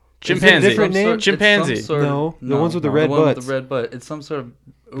 Chimpanzee. different name? Chimpanzee. No, the ones with the red the one with butts. the red butt. It's some sort of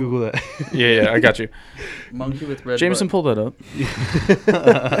Google that. Yeah, I got you. monkey with red Jameson, butt. pull that up.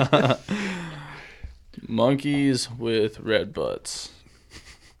 Monkeys with red butts.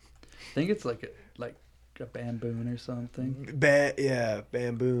 I think it's like a baboon or something.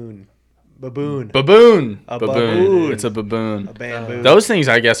 Baboon. Baboon. Baboon. A baboon. baboon. It's a baboon. A bamboo. Those things,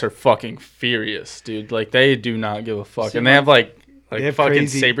 I guess, are fucking furious, dude. Like, they do not give a fuck. See, And they have, like They have fucking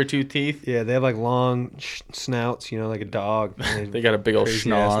crazy- saber-tooth teeth. Yeah, they have like long snouts, like a dog. And They got a big old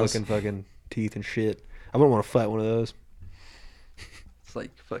crazy ass schnoz. looking fucking teeth and shit. I wouldn't want to fight one of those. It's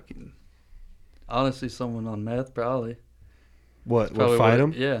like fucking. Honestly, someone on meth probably. What? Probably Fight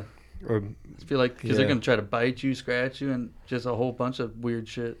would- them? Yeah. Or I feel like because Yeah. they're gonna try to bite you, scratch you, and just a whole bunch of weird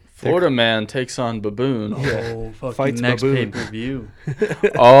shit. Florida man takes on baboon. Oh, fucking Fights next pay baboon. per view.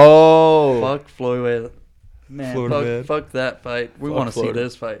 Oh. Fuck Floyd. Man, Florida fuck that fight. We Fuck want to see Florida.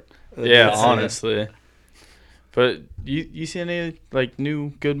 this fight. Yeah, That's it. honestly. But you see any like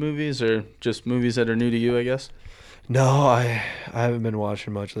new good movies or just movies that are new to you, I guess? No, I haven't been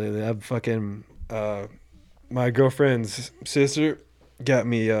watching much lately. I've fucking my girlfriend's sister got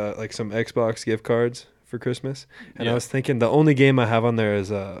me like some Xbox gift cards for Christmas, and I Yeah. was thinking the only game I have on there is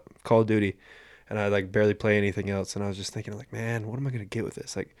Call of Duty, and I like barely play anything else. And I was just thinking like, man, what am I gonna get with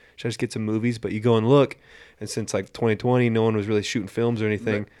this? Like, should I just get some movies? But you go and look, and since like 2020, no one was really shooting films or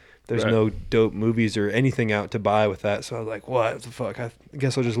anything. Right. There's Right. no dope movies or anything out to buy with that. So I was like, what the fuck? I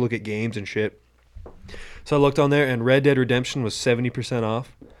guess I'll just look at games and shit. So I looked on there, and Red Dead Redemption was 70%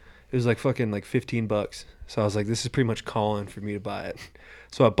 off. It was like fucking like $15. So I was like, this is pretty much calling for me to buy it.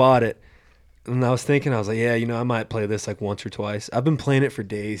 So I bought it. And I was thinking, I was like, yeah, I might play this like once or twice. I've been playing it for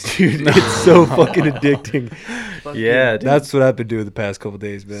days, dude. It's so fucking addicting. Fucking- Yeah, dude. That's what I've been doing the past couple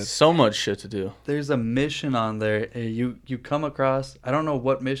days, man. So much shit to do. There's a mission on there. You come across. I don't know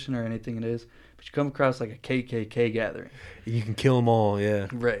what mission or anything it is, but you come across like a KKK gathering. You can kill them all, yeah.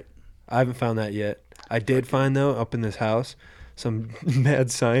 Right. I haven't found that yet. I did find, though, up in this house, some mad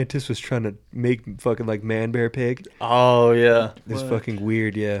scientist was trying to make fucking like man bear pig. Oh yeah. It's What? fucking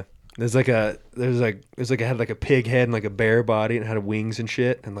weird, yeah. It had like a pig head and like a bear body and it had wings and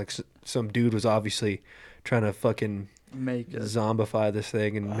shit, and like some dude was obviously trying to fucking Make a zombify this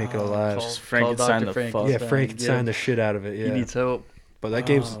thing and make it alive. call- Just Frankenstein call the Dr. fuck. Frankenstein. Yeah, Frankenstein Yeah. the shit out of it. He Yeah, needs help. but that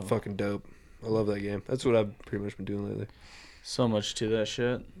game's Oh. fucking dope. I love that game. That's what I've pretty much been doing lately. So much to that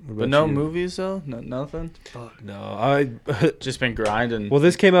shit. What But about no you? movies though? Nothing? No, I. Just been grinding. Well,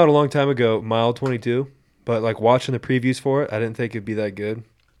 this came out a long time ago, Mile 22. But like watching the previews for it, I didn't think it'd be that good.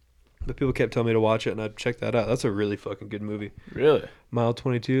 But people kept telling me to watch it, and I checked that out. That's a really fucking good movie. Really? Mile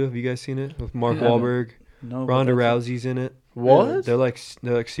 22. Have you guys seen it? With Mark Yeah. Wahlberg, No. but Ronda that's- Rousey's in it. What? They're like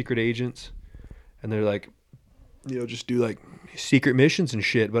secret agents, and they're like, just do like secret missions and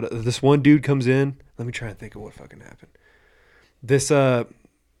shit. But this one dude comes in. Let me try and think of what fucking happened.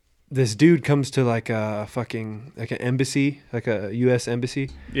 This dude comes to like a fucking like an embassy, like a U.S.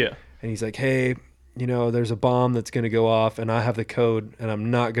 embassy, Yeah. and he's like, hey, there's a bomb that's gonna go off, and I have the code, and I'm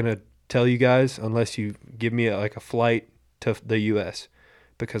not gonna tell you guys unless you give me a flight to the U.S.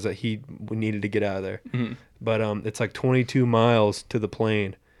 because we needed to get out of there. Mhm. But it's like 22 miles to the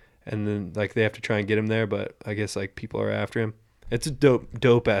plane, and then like they have to try and get him there. But I guess like people are after him. It's a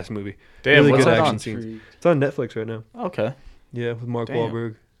dope ass movie. Damn, Really what's good that action on? scenes. It's on Netflix right now. Okay. Yeah, with Mark Damn.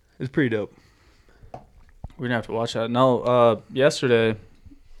 Wahlberg. It's pretty dope. We're gonna have to watch that. No, yesterday,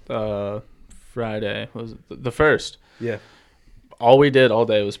 Friday was the first. Yeah. All we did all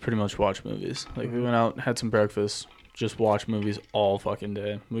day was pretty much watch movies. Like we went out, had some breakfast, just watch movies all fucking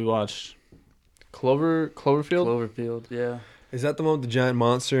day. We watched Cloverfield. Cloverfield. Yeah. Is that the one with the giant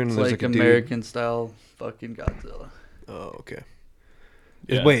monster and It's there's like like a dude? American style fucking Godzilla. Oh, okay.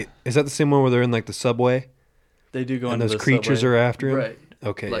 Yeah. Wait, is that the same one where they're in like the subway They do go and into those the creatures subway. are after him? Right.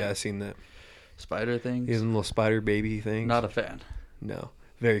 Okay, Like- yeah, I seen that. Spider things. He has little spider baby things. Not a fan. No,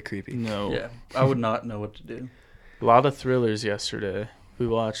 very creepy. No. Yeah. I would not know what to do. A lot of thrillers yesterday. We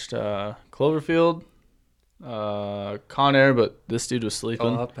watched Cloverfield, Con Air, but this dude was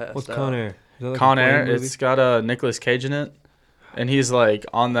sleeping. Oh, I passed What's out. Con Air? Is that like a Con plane Air. movie? It's got Nicolas Cage in it, and he's like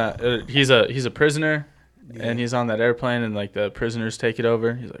on that. He's a prisoner, and he's on that airplane, and like the prisoners take it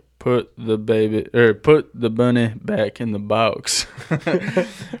over. He's like put the bunny back in the box.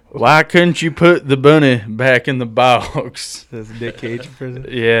 Why couldn't you put the bunny back in the box? That's Nick Cage in prison.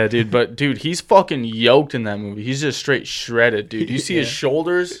 Yeah, dude. But, dude, he's fucking yoked in that movie. He's just straight shredded, dude. You see his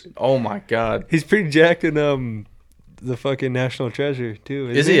shoulders? Oh, my God. He's pretty jacked in the fucking National Treasure too.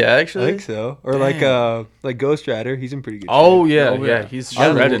 Is he actually? I think so. Or like Ghost Rider. He's in pretty good shape. Oh, yeah. He's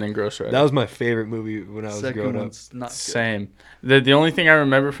shredded in Ghost Rider. That was my favorite movie when I was growing up. Not good. Same. The only thing I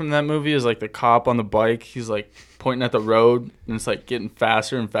remember from that movie is like the cop on the bike. He's like pointing at the road and it's like getting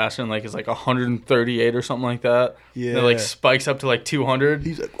faster and faster and like it's like 138 or something like that. Yeah. And it like spikes up to like 200.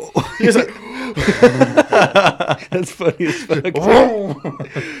 He's like, oh. He's like, that's funny as fuck.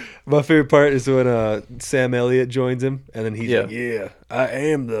 My favorite part is when Sam Elliott joins him, and then he's like, "Yeah, I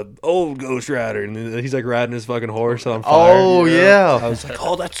am the old Ghost Rider," and then he's like riding his fucking horse on fire. oh yeah. I was like,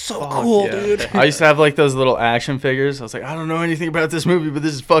 "Oh, that's so cool, yeah. dude." I used to have like those little action figures. I was like, I don't know anything about this movie, but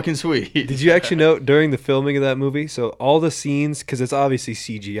this is fucking sweet. Did you actually know during the filming of that movie? So all the scenes, because it's obviously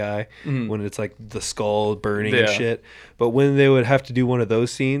CGI when it's like the skull burning and shit. But when they would have to do one of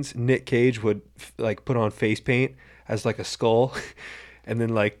those scenes, Nick Cage would like put on face paint as like a skull. And then,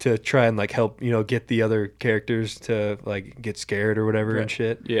 like, to try and, like, help, get the other characters to, like, get scared or whatever and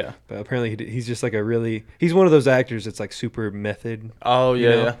shit. Yeah. But apparently he's just, like, he's one of those actors that's, like, super method. Oh,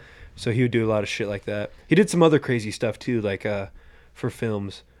 yeah, yeah. So he would do a lot of shit like that. He did some other crazy stuff, too, like, for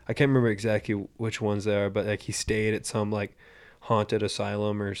films. I can't remember exactly which ones they are, but, like, he stayed at some, like, haunted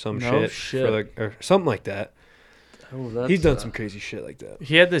asylum or some shit. For, like, or something like that. Oh, He's done some crazy shit like that.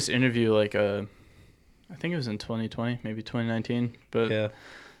 He had this interview, like, I think it was in 2020, maybe 2019, but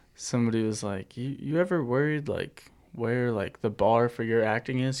somebody was like, you ever worried, like, where, like, the bar for your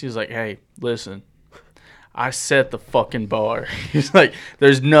acting is? He was like, hey, listen, I set the fucking bar. He's like,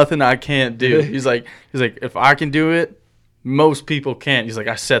 there's nothing I can't do. He's like, if I can do it, most people can't. He's like,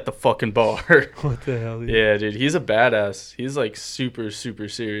 I set the fucking bar. What the hell, dude? Yeah, dude, he's a badass. He's, like, super, super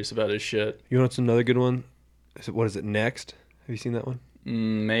serious about his shit. You know what's another good one? What is it, Next? Have you seen that one?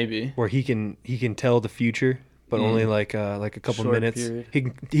 Maybe. Where he can tell the future, but only like a couple Short minutes.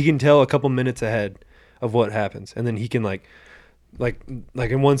 period. He can tell a couple minutes ahead of what happens, and then he can like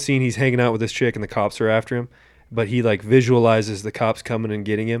in one scene he's hanging out with this chick and the cops are after him, but he like visualizes the cops coming and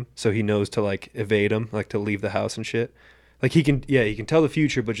getting him, so he knows to like evade them, like to leave the house and shit. Like he can tell the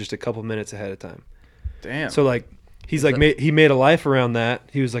future, but just a couple minutes ahead of time. Damn. So like he's like he made a life around that.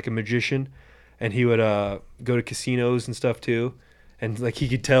 He was like a magician, and he would go to casinos and stuff too. And, like, he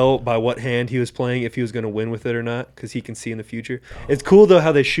could tell by what hand he was playing if he was going to win with it or not, because he can see in the future. Oh. It's cool, though,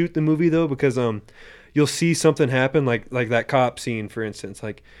 how they shoot the movie, though, because you'll see something happen, like that cop scene, for instance.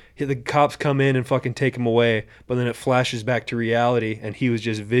 Like, the cops come in and fucking take him away, but then it flashes back to reality, and he was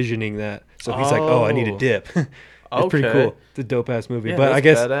just visioning that. So he's like, oh, I need a dip. It's pretty cool. It's a dope-ass movie. Yeah, but I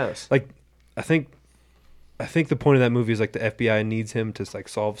guess, badass. like, I think the point of that movie is, like, the FBI needs him to, like,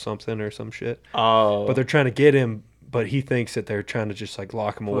 solve something or some shit. Oh. But they're trying to get him. But he thinks that they're trying to just like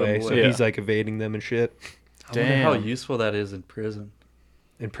lock him away, so he's like evading them and shit. I wonder how useful that is in prison.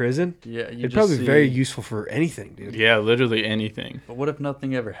 In prison? Yeah, it'd probably be very useful for anything, dude. Yeah, literally anything. But what if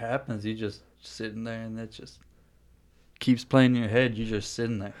nothing ever happens? You just sitting there and that just keeps playing in your head. You're just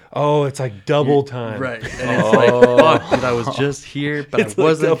sitting there. Oh, it's like double time. Right. And it's like, fuck, dude, I was just here, but I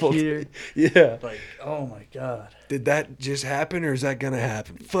wasn't here. Yeah. Like, oh my God. Did that just happen or is that going to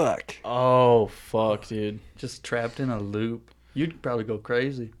happen? Fuck. Oh, fuck, dude. Just trapped in a loop. You'd probably go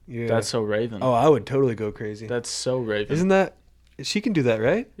crazy. Yeah. That's so Raven. Oh, I would totally go crazy. That's so Raven. Isn't that... She can do that,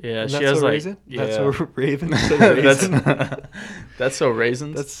 right? Yeah, And she that's has so like... raisin? Yeah. That's so Raven? So raisin? That's so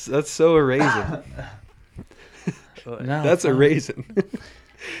Raisins? That's so a raisin. No, That's a raisin.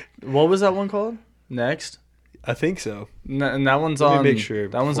 What was that one called? Next? I think so. And that one's Let on... me make sure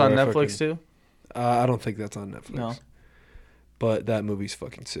That one's before on I Netflix fucking- too? I don't think that's on Netflix. No. But that movie's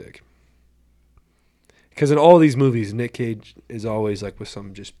fucking sick. Because in all these movies, Nick Cage is always like with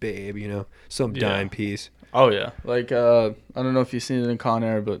some just babe, some dime piece. Oh, yeah. Like, I don't know if you've seen it in Con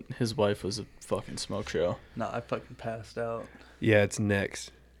Air, but his wife was a fucking smoke show. No, I fucking passed out. Yeah, it's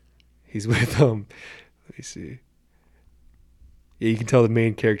Next. He's with, let me see. Yeah, you can tell the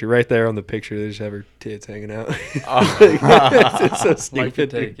main character right there on the picture. They just have her tits hanging out. It's so stupid. Like to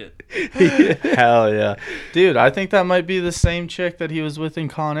take it. Yeah. Hell yeah. Dude, I think that might be the same chick that he was with in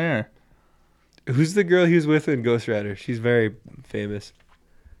Con Air. Who's the girl he was with in Ghost Rider? She's very famous.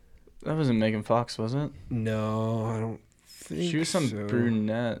 That wasn't Megan Fox, was it? No, I don't think She was some so.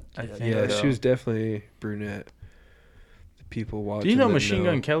 brunette, I think. Yeah, she was definitely brunette. The people watching. Do you know that Machine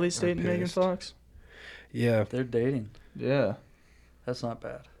Gun Kelly's are dating Megan pissed. Fox? Yeah. They're dating. Yeah. That's not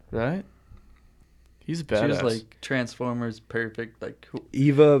bad. Right? He's badass. She was like Transformers perfect. Like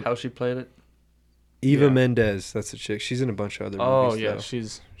how she played it. Eva Yeah. Mendes, that's the chick. She's in a bunch of other oh movies. yeah, though.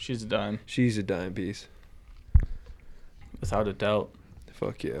 she's a dime She's a dime piece. without a doubt.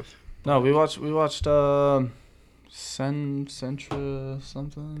 Fuck yeah. No, we watched Sentra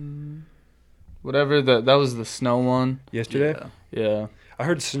something, whatever that was the snow one. Yesterday? Yeah. Yeah. I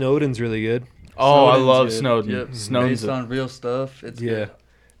heard Snowden's really good. Oh, I Snowden's love good. Snowden. Yep. Snowden's Based on real stuff. It's Yeah. good.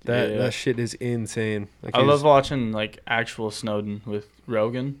 That shit is insane. Like, I love watching like actual Snowden with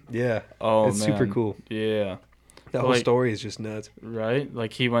Rogan. Yeah. Oh, it's man. super cool. Yeah. That But, whole like, story is just nuts. Right?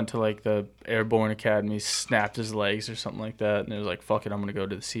 Like he went to like the Airborne Academy, snapped his legs or something like that, and it was like, fuck it, I'm gonna go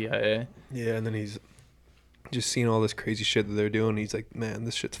to the CIA. Yeah, and then he's just seen all this crazy shit that they're doing. He's like, man,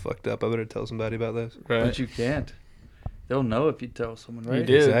 this shit's fucked up. I better tell somebody about this. Right? But you can't. They'll know if you tell someone, right? You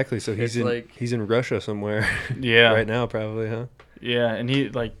did. Exactly. So It's he's in Russia somewhere Yeah. right now, probably, huh? Yeah, and he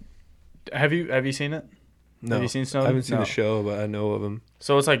like, have you seen it? No. Have you seen Snowden? I haven't seen No. the show, but I know of him.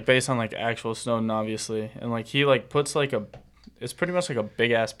 So it's like based on like actual Snowden, obviously, and like he like puts like it's pretty much like a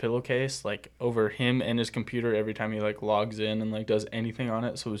big ass pillowcase like over him and his computer every time he like logs in and like does anything on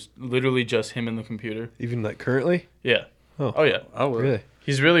it. So it's literally just him and the computer. Even like currently? Yeah. Oh. Oh yeah. I would. Really?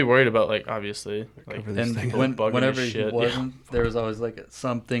 He's really worried about like obviously like Cover this And thing people up. bugging whenever his he shit. wasn't, there was always like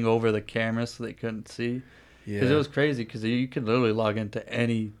something over the camera so they couldn't see. Yeah. Because it was crazy. Because you could literally log into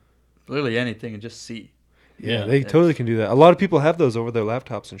literally anything and just see. Yeah, Yeah. they totally can do that. A lot of people have those over their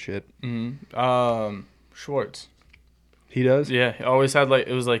laptops and shit. Schwartz. He does? Yeah, he always had like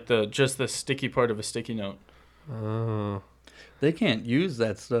it was like just the sticky part of a sticky note. Oh. They can't use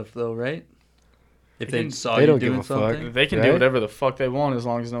that stuff though, right? If They they, can- saw they you don't give doing a fuck. something. They can Right? do whatever the fuck they want as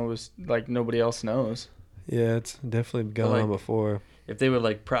long as nobody else knows. Yeah, it's definitely gone like- on before. If they would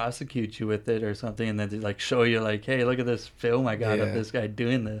like prosecute you with it or something, and then they like show you like, hey, look at this film I got Yeah. of this guy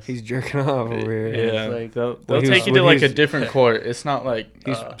doing this. He's jerking off over here. Yeah, it's like- they'll When he take was- you when to like he a was- different court. It's not like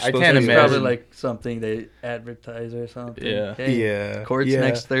He's I supposed can't to It's be- probably imagine. like something they advertise or something. Yeah. Hey, Yeah. court's yeah.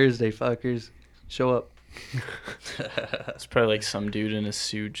 next Thursday, fuckers. Show up. It's probably like some dude in a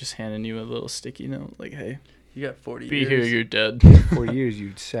suit just handing you a little sticky note, like, "Hey, You got 40 be years. here, you're dead." 4 years,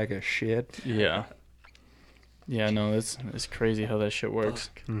 you sack of shit. Yeah, yeah, no, it's crazy how that shit works.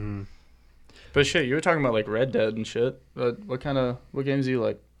 Fuck. Mm-hmm. But shit, you were talking about like Red Dead and shit. What games do you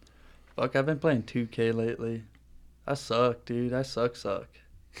like? Fuck, I've been playing 2K lately. I suck, dude. I suck.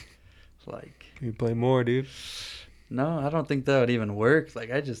 Like, You play more, dude. no, I don't think that would even work.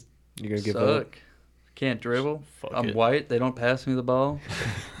 Like, I just You gonna give suck. up? Can't dribble. Fuck I'm it. white. They don't pass me the ball.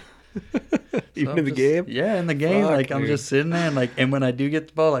 Even I'm in the just- game? Yeah, in the game. Fuck, like, I'm dude. just sitting there and like, and when I do get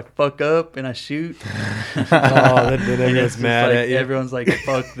the ball, I fuck up and I shoot. Oh, then And everyone's it's just mad like, at you. Everyone's like,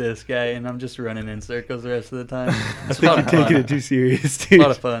 fuck this guy, and I'm just running in circles the rest of the time. I It's a think lot you're of taking fun. it too serious, A dude.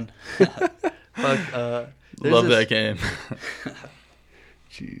 lot of fun. Fuck. There's Love this- that game.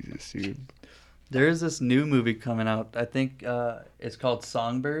 Jesus, dude. There is this new movie coming out. I think it's called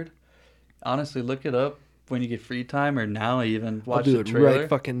Songbird. Honestly, look it up when you get free time or now even. Watch I'll do the it trailer. right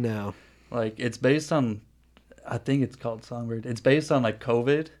fucking now. Like, it's based on, I think it's called Songbird. It's based on like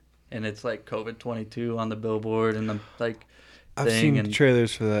COVID, and it's like COVID-22 on the billboard and the like I've thing, seen and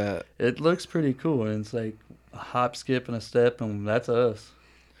trailers for that. it looks pretty cool. And it's like a hop, skip, and a step, and that's us.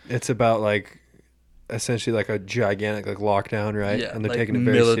 It's about like essentially like a gigantic like lockdown, right? Yeah, And they're like taking it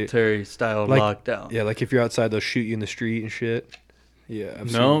very serious. military style Like- lockdown. Yeah, like if you're outside, they'll shoot you in the street and shit. Yeah,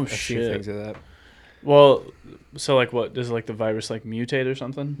 I've No seen shit. things of that. Well, so like what does like the virus like mutate or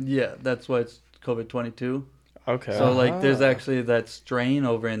something? Yeah, that's why it's COVID-22. Okay. So like, there's Ah. actually that strain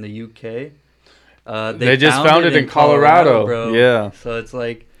over in the UK. They just found it in Colorado. bro. Yeah. So it's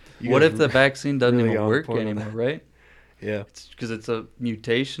like, You what guys if the vaccine doesn't really even on work point on anymore, that. right? Yeah. Because it's a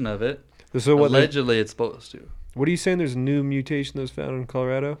mutation of it. So what? Allegedly, it's supposed to. What are you saying? There's a new mutation that was found in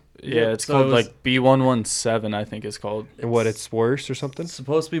Colorado, Yeah, Yeah, it's so called it was- like B117, I think it's called. and what? It's worse or something? It's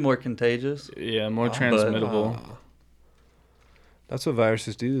supposed to be more contagious. Yeah, more Ah, transmittable. ah. That's what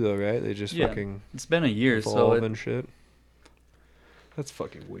viruses do, though, right? They just Yeah. fucking It's been a year, so evolve it, and shit. That's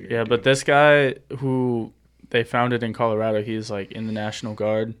fucking weird. Yeah, but dude. this guy who they found it in Colorado, he's like in the National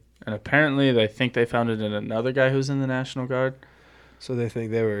Guard, and apparently they think they found it in another guy who's in the National Guard. So they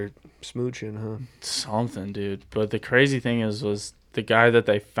think they were smooching, huh? Something, dude. But the crazy thing was the guy that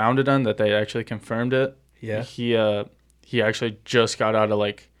they found it on, that they actually confirmed it. Yeah. He actually just got out of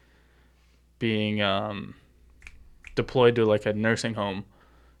like being deployed to like a nursing home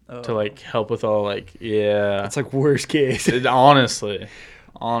to like help with all like It's like worst case. honestly.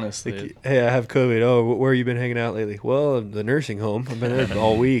 Like, hey, I have COVID. Oh, where you been hanging out lately? Well, the nursing home. I've been there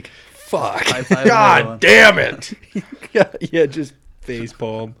all week. Fuck. High five everyone. God damn it. Yeah, just face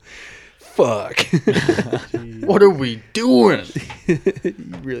palm. fuck. What are we doing? You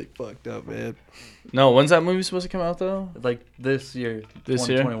really fucked up, man. No, when's that movie supposed to come out though? Like this year, This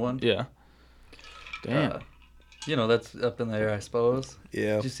year? 2021. Yeah. Damn. You know, that's up in the air, I suppose.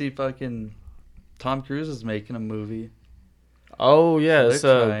 Yeah. Did you see fucking Tom Cruise is making a movie? Oh yeah, They're it's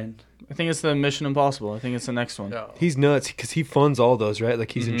trying. I think it's the Mission Impossible. I think it's the next one. No. He's nuts because he funds all those, right?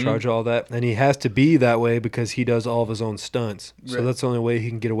 Like he's in Mhm. charge of all that, and he has to be that way because he does all of his own stunts. So Right. that's the only way he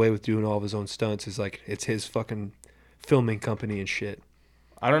can get away with doing all of his own stunts. Is like it's his fucking filming company and shit.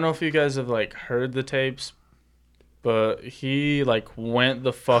 I don't know if you guys have like heard the tapes, but he like went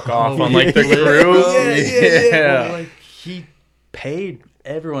the fuck off on like the crew. Well, like he paid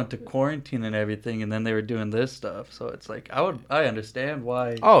everyone to quarantine and everything, and then they were doing this stuff. So it's like I understand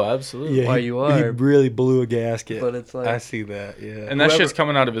why. Oh, absolutely. Why you are. He really blew a gasket. But it's like I see that. Yeah. And that shit's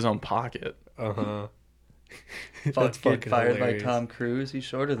coming out of his own pocket. Uh huh. fuck, get fired by Tom Cruise. He's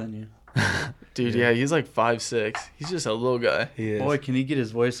shorter than you. Dude, yeah, he's like 5'6". He's just a little guy. He is. Boy, can he get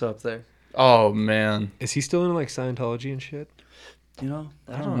his voice up there? Oh man. Is he still in like Scientology and shit? You know,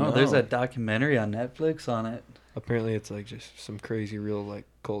 I don't don't know. There's know. that documentary on Netflix on it. Apparently, it's like just some crazy, real like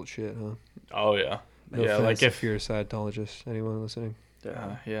cult shit, huh? Oh yeah. No Yeah, offense like if you're a Scientologist, anyone listening.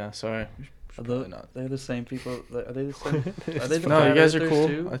 yeah, sorry. Are Probably not. they're the same people. Are they the same? Are they the No, you flat guys are earthers cool,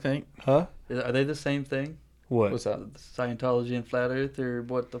 too? I think. Huh? Are they the same thing? What? What's that? Scientology and flat Earth, or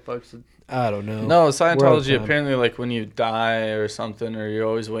what the fuck's it? I don't know. No, We're out Scientology of time. apparently like when you die or something, or you're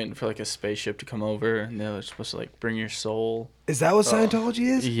always waiting for like a spaceship to come over, and they're supposed to like bring your soul. Is that what Scientology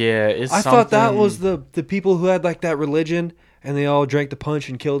is? Yeah, it's. I thought that something- was the people who had like that religion and they all drank the punch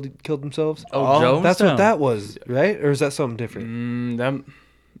and killed themselves. Oh, Oh, Jonestown. That's what that was, right? Or is that something different? That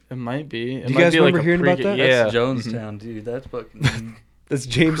it might be. It You might guys be remember like a hearing about pre- that? Yeah, That's Jonestown, dude. That's fucking That's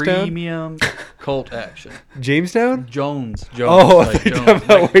Jamestown. premium cult action. Jamestown. Jones. Oh, I like thought you were Jones, talking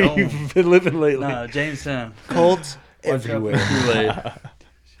about like where Jones. you've been living lately. Nah, Jamestown. Cults Watch out for everywhere. Kool-Aid.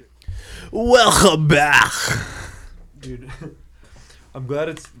 Welcome back, dude. I'm glad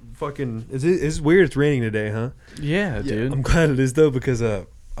it's fucking. It's weird. It's raining today, huh? yeah, dude. I'm glad it is though because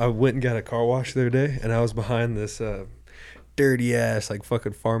I went and got a car wash the other day and I was behind this dirty ass like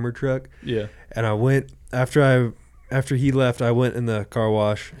fucking farmer truck Yeah. and I went after he left I went in the car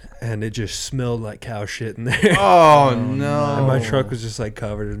wash and it just smelled like cow shit in there. Oh no. And my truck was just like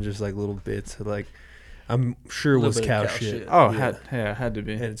covered in just like little bits of, like I'm sure it Little was bit of cow cow shit. shit. Oh, Yeah. had to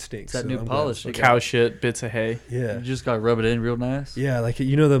be. And it stinks. It's that new I'm glad polish it's you Cow shit, bits of hay. fucking- Yeah. You just gotta rub it in real nice. Yeah, like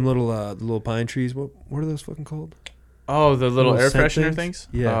you know them little pine trees. What are those fucking called? Oh, the little air scent freshener things? things.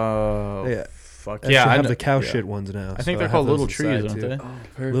 Yeah. Oh, Yeah. fuck I yeah! have kn- the cow yeah. shit ones now. I think so they're have called those little inside, trees, aren't too. they? Oh,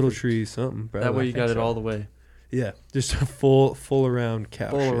 perfect. Little trees, something. Bro. That way you I got think it so. all the way. Yeah, just a full around cow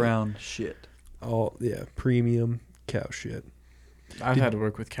Full shit. around shit. All premium cow shit. I've had to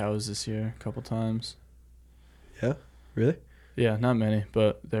work with cows this year a couple times. Yeah, really? Yeah, not many,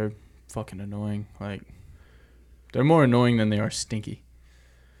 but they're fucking annoying. Like, they're more annoying than they are stinky.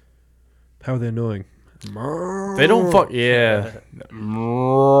 How are they annoying? They don't fuck. Yeah.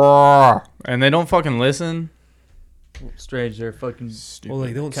 And they don't fucking listen. Strange, they're fucking Well,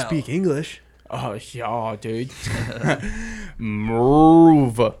 they don't cow. speak English. Oh yeah, dude.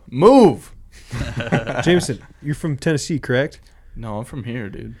 Move. Jameson, you're from Tennessee, correct? No, I'm from here,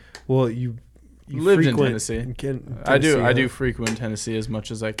 dude. Well, you Lived in frequent Tennessee. Tennessee, I do huh? frequent Tennessee as much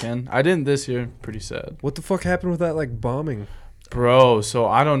as I can. I didn't this year. Pretty sad. What the fuck happened with that like bombing? Bro, so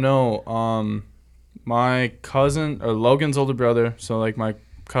I don't know. My cousin or Logan's older brother, so like my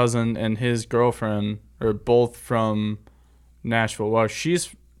cousin and his girlfriend are both from Nashville. Well,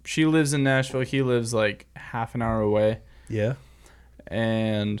 she lives in Nashville. He lives like half an hour away. Yeah.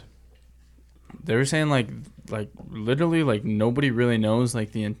 And they were saying like literally like nobody really knows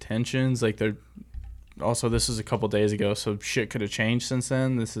like the intentions. Like they're also, this was a couple days ago, so shit could have changed since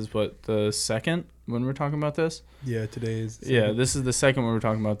then. This is what, the second when we're talking about this. Yeah, today is. Yeah, this is the second when we're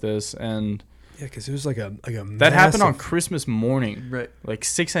talking about this, and Yeah, because it was like a that happened on massive- Christmas morning, right. like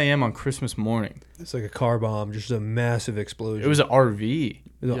 6 a.m. on Christmas morning. It's like a car bomb, just a massive explosion. It was an RV. It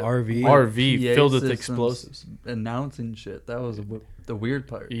was an Yeah. RV. RV PA filled with systems explosives. announcing shit. That was the weird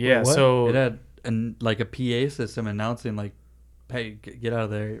part. Yeah, what? so It had like a PA system announcing like, "Hey, get out of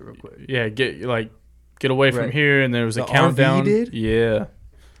there real quick." yeah, get away from Right. here, and there was a The RV countdown. did? Yeah.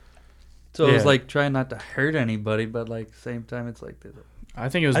 So it was Yeah. like trying not to hurt anybody, but like same time it's like I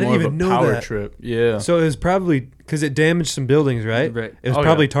think it was I didn't more of even a know power that. trip. Yeah. So it was probably because it damaged some buildings, right? Right. It was Oh,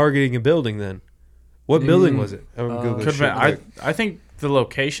 probably yeah. targeting a building then. What building Mm. was it? I'm gonna Google Could have shit been. quick. I think the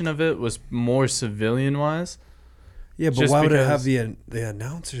location of it was more civilian wise. Yeah, but just why would it have because- the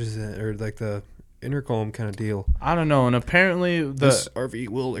announcers in, or like the intercom kind of deal. I don't know. And apparently This RV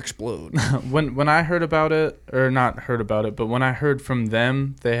will explode. when I heard about it, or not heard about it, but when I heard from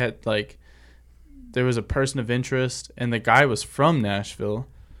them, they had like, there was a person of interest, and the guy was from Nashville,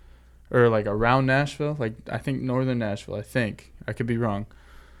 or like around Nashville, like I think northern Nashville. I think I could be wrong,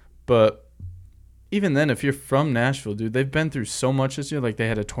 but even then, if you're from Nashville, dude, they've been through so much this year. Like they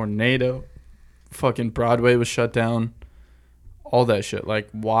had a tornado, fucking Broadway was shut down, all that shit. Like,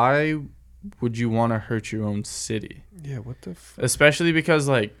 why would you want to hurt your own city? Yeah, what the Especially because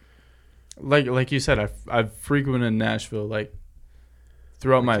like you said, I've frequented Nashville like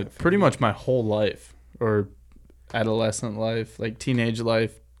throughout my pretty much my whole life, or adolescent life, like teenage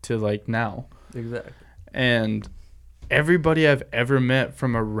life to like now. Exactly. And everybody I've ever met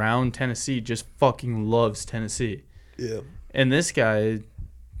from around Tennessee just fucking loves Tennessee. Yeah. And this guy,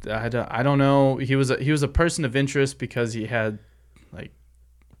 I don't know. He was a person of interest because he had like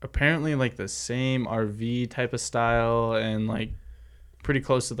apparently like the same RV type of style and like pretty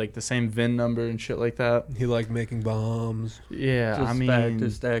close to like the same VIN number and shit like that. He liked making bombs. Yeah, Just I mean,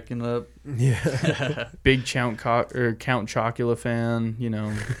 just stacking up. Yeah. big Count Chocula fan. You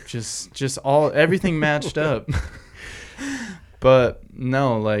know, just everything matched up. But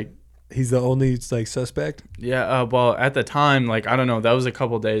no, like. He's the only like suspect. Yeah, well, at the time, like I don't know, that was a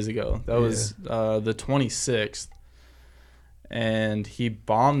couple days ago. That was the 26th, and he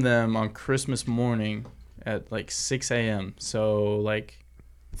bombed them on Christmas morning at like 6 a.m. So like,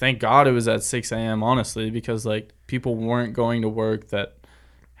 thank God it was at 6 a.m. honestly, because like people weren't going to work that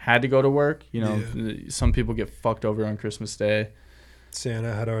had to go to work. You know, some people get fucked over on Christmas Day.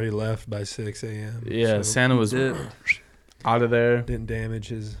 Santa had already left by 6 a.m. Yeah, so Santa was out of there. Didn't damage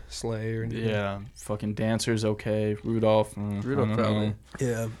his sleigh or anything. Yeah, fucking dancers okay. Rudolph. Rudolph probably.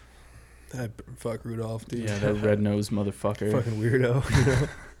 Yeah. Fuck Rudolph, dude. Yeah, that red-nosed motherfucker. Fucking weirdo. You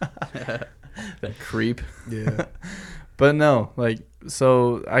know? That creep. Yeah. But no, like,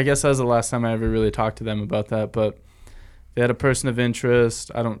 so I guess that was the last time I ever really talked to them about that. But they had a person of interest.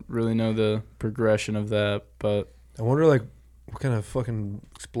 I don't really know the progression of that, but I wonder, like, what kind of fucking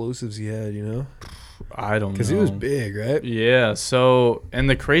explosives he had, you know? I don't know. Because he was big, right? Yeah. So, and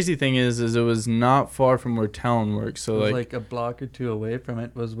the crazy thing is it was not far from where Talon works. So, It was like like a block or two away from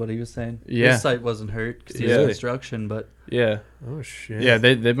it was what he was saying. Yeah. His site wasn't hurt because he Yeah. was construction, but yeah. Oh, shit. Yeah,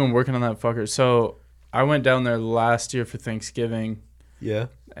 they've been working on that fucker. So, I went down there last year for Thanksgiving. Yeah.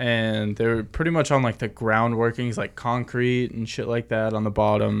 And they were pretty much on, like, the ground workings, like concrete and shit like that on the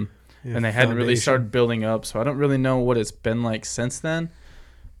bottom. Yeah, And they hadn't really foundation. started building up. So, I don't really know what it's been like since then.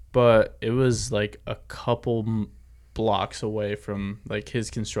 But it was like a couple blocks away from like his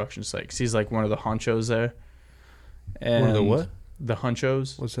construction site. 'Cause he's like one of the honchos there. And One of the what? The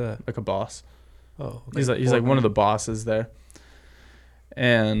honchos. What's that? Like a boss. Oh, He's like one of the bosses there.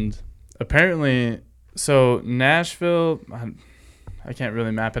 And apparently, so Nashville, I can't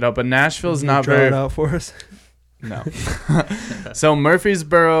really map it out, but Nashville's not try very. it out for us. No. So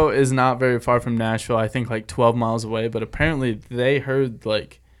Murfreesboro is not very far from Nashville. I think like 12 miles away. But apparently they heard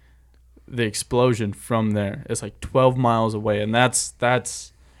like the explosion from there. It's like 12 miles away, and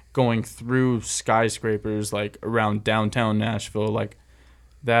that's going through skyscrapers like around downtown Nashville. Like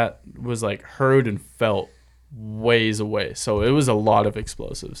that was like heard and felt ways away. So it was a lot of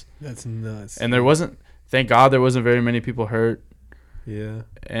explosives. That's nuts. And thank God there wasn't very many people hurt. Yeah.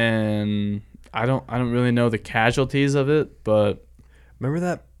 And I don't really know the casualties of it, but Remember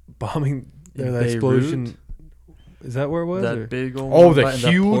that bombing, In that explosion? Beirut? Is that where it was? or? that big old oh, the right in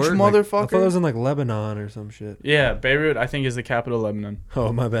that huge port, Like, motherfucker. I thought it was in like Lebanon or some shit. Yeah, Beirut I think is the capital of Lebanon.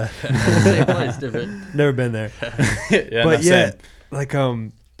 Oh, my bad. same place, different. Never been there. Yeah, But no, yeah, same. like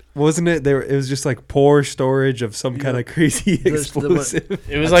wasn't it there? It was just like poor storage of some kind of crazy explosive.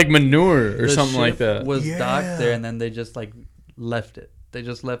 It was like manure or The something like ship that. was Yeah. docked there, and then they just like left it. They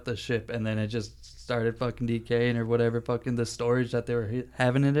just left the ship, and then it just started fucking decaying or whatever fucking the storage that they were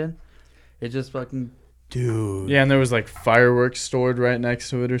having it in. It just fucking Dude. Yeah, and there was like fireworks stored right next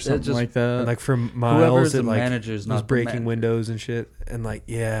to it or something just- like that. And like for whoever's miles, the it like manager's was not the breaking man- windows and shit. And like,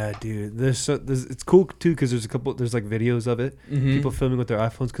 yeah, dude, there's it's cool too because there's like videos of it, Mhm. people filming with their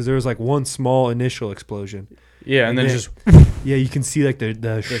iPhones because there was like one small initial explosion. Yeah, and then then- just Yeah, you can see like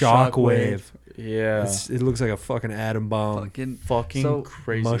the shock wave. yeah, It looks like a fucking atom bomb, fucking fucking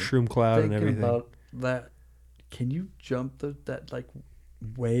crazy. mushroom cloud and thinking everything. about that. Can you jump that like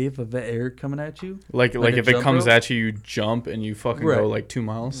wave of air coming at you? Like like a if it jump comes rope? at you, you jump and you fucking Right. go like 2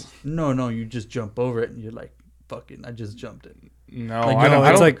 miles. No, you just jump over it and you're like, fucking, I just jumped it. No, Like, I no, don't.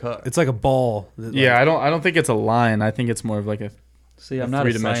 it's I like don't. car. it's like a ball. that, Yeah, like, I don't think it's a line. I think it's more of like a. See, A I'm not a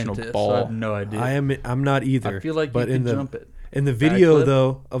thredimensional scientist, ball. so I have no idea. I'm not either. I feel like but you in can the jump it. In the video Backflip?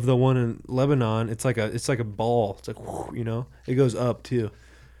 though of the one in Lebanon, it's like a ball. It's like it goes up too.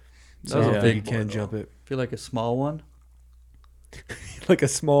 So That was I a don't big think you boy, can though. jump it. I feel like a small one. Like a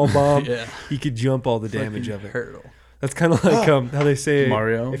small bomb, Yeah. you could jump all the damage Fucking of it. hurdle. That's kind of like how they say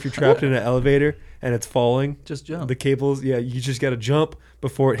Mario. if you're trapped in an elevator and it's falling, Just jump. the cables, you just got to jump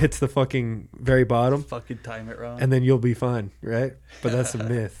before it hits the fucking very bottom, Fucking time it wrong. and then you'll be fine, right? But that's a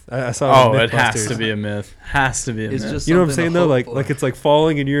myth. I saw Oh, it. it has to be a myth. Has to be a It's myth. just You know what I'm something saying to though? hope Like for. it's like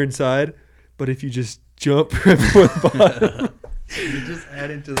falling and you're inside, but if you just jump right before the bottom, You just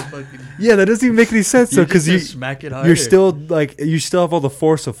add into the fucking. yeah, that doesn't even make any sense. So because just smack it harder. you're still you still have all the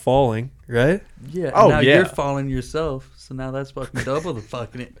force of falling, right? Yeah. Oh, now yeah. you're falling yourself, so now that's fucking double the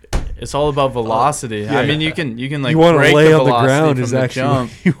fucking. It's all about velocity. Yeah. I mean, you can like you want to break lay the on the velocity ground from is the actually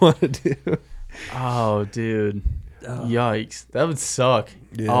jump. what you want to do. Oh, dude. Oh. Yikes. That would suck.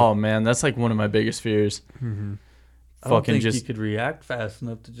 Yeah. Oh, man. That's like one of my biggest fears. Mm-hmm. I don't Fucking think just. you could react fast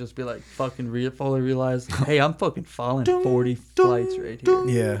enough to just be like fucking fully realize, hey, I'm fucking falling 40 flights right here.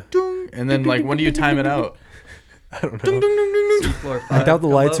 Yeah, And then, like, when do you time it out? I don't know. Floor I five, doubt the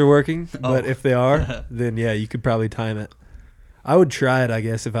come lights up. are working, but Oh. if they are, then yeah, you could probably time it. I would try it, I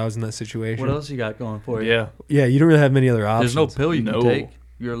guess, if I was in that situation. What else you got going for you? Yeah. Yeah, you don't really have many other options. There's no pill you No. can take.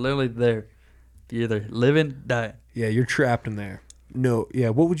 You're literally there. You're either living, dying. Yeah, you're trapped in there. No, yeah.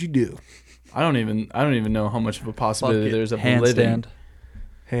 What would you do? I don't even know how much of a Fuck possibility it. there's of living. Handstand.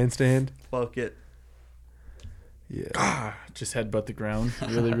 Handstand? Fuck it. Yeah, Just headbutt the ground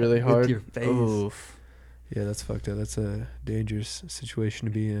really, really hard. With your face. Oof. yeah. That's fucked up. That's a dangerous situation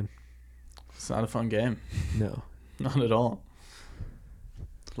to be in. It's not a fun game. No. Not at all.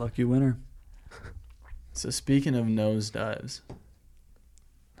 Lucky winner. So speaking of nosedives,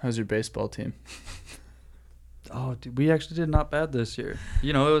 how's your baseball team? Oh, dude, we actually did not bad this year.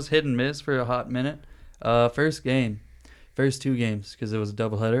 You know, it was hit and miss for a hot minute. First two games, because it was a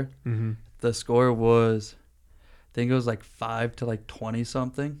doubleheader. Mm-hmm. The score was, I think it was like 5 to like 20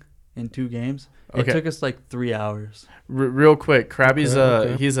 something in 2 games. It Okay. took us like 3 hours. Real quick, Krabby's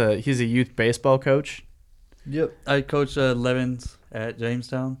Okay. he's a youth baseball coach. Yep. I coached 11s at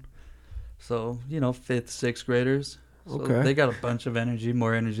Jamestown. So, 5th, 6th graders. So Okay. they got a bunch of energy,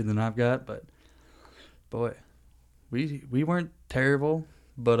 more energy than I've got. But, boy, we weren't terrible.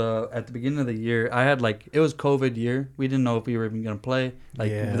 But at the beginning of the year, I had it was COVID year. We didn't know if we were even going to play.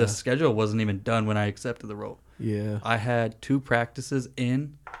 Yeah. The schedule wasn't even done when I accepted the role. Yeah. I had 2 practices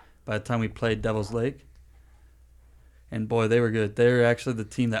in by the time we played Devil's Lake. And, boy, they were good. They were actually the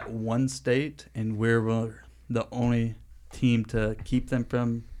team that won state, and we were the only team to keep them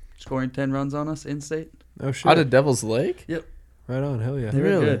from scoring 10 runs on us in state. Oh shit. Out of Devil's Lake? Right on. Hell yeah. They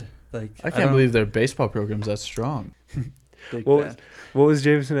Really? were good. I can't believe their baseball program's that strong. Big What fan. What was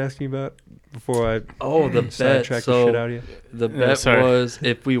Jameson asking about before I Oh, the bet. sidetracked the shit out So of you? the Yeah, bet sorry. was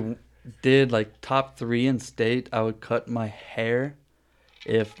if we did top 3 in state, I would cut my hair.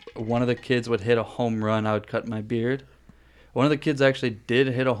 If one of the kids would hit a home run, I would cut my beard. One of the kids actually did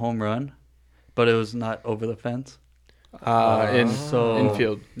hit a home run, but it was not over the fence.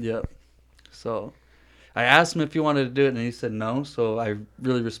 Infield. Yep. So I asked him if he wanted to do it, and he said no. So I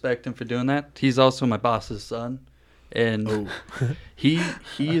really respect him for doing that. He's also my boss's son, and he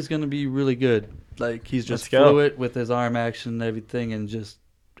is going to be really good. He's just Let's go. fluid with his arm action and everything, and just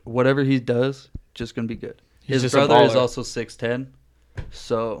whatever he does, just going to be good. He's His just a brother is baller. also 6'10",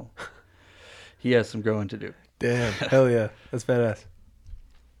 so he has some growing to do. Damn. Hell yeah. That's badass.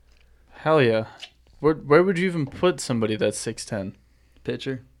 Hell yeah. Where would you even put somebody that's 6'10"?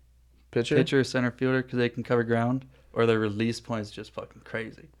 Pitcher, Pitcher? center fielder, because they can cover ground, or their release point is just fucking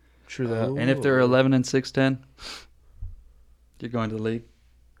crazy. True that. Oh. And if they're 11 and 6'10", you're going to the league.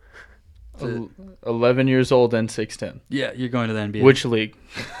 That's it. 11 years old and 6'10". Yeah, you're going to the NBA. Which league?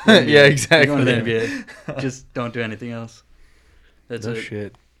 NBA. Yeah, exactly. You're going to the NBA. Just don't do anything else. That's No it.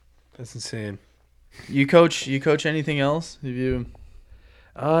 shit. That's insane. You coach anything else? Have you?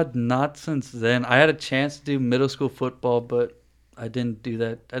 Not since then. I had a chance to do middle school football, but I didn't do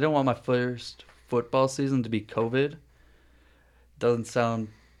that. I didn't want my first football season to be COVID. Doesn't sound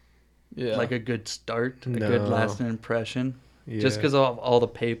Yeah. like a good start, a good No. lasting impression. Yeah. Just because of all the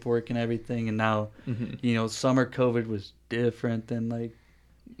paperwork and everything, and now Mhm. summer COVID was different than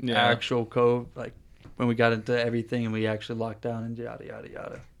Yeah. actual COVID, when we got into everything and we actually locked down and yada yada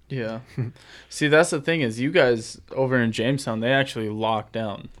yada. Yeah. See, that's the thing is you guys over in Jamestown, they actually locked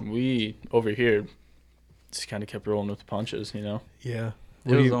down. We over here just kind of kept rolling with the punches, you know? Yeah.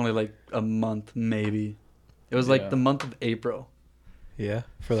 It was only a month, maybe. It was Yeah. the month of April. Yeah.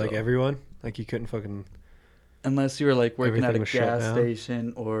 For So- everyone? You couldn't fucking. Unless you were working at Everything a was shut gas down?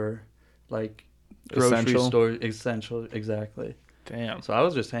 station or grocery store essential, exactly. Damn. So I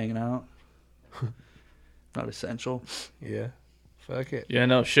was just hanging out. Not essential. Yeah. Fuck it. Yeah,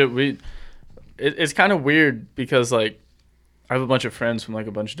 no shit. It's kind of weird because like I have a bunch of friends from like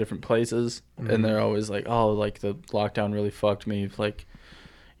a bunch of different places, and they're always like, "Oh, like the lockdown really fucked me, like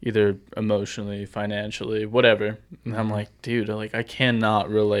either emotionally, financially, whatever." And I'm like, dude, like I cannot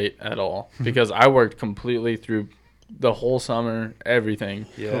relate at all because I worked completely through the whole summer, everything.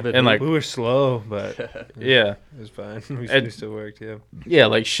 Yeah. And like we were slow, but yeah, it was fine. We still worked. Yeah. yeah,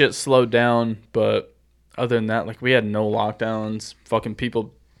 like shit slowed down, but other than that, like we had no lockdowns. Fucking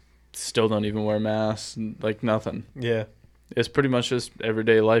people still don't even wear masks, like nothing. Yeah. It's pretty much just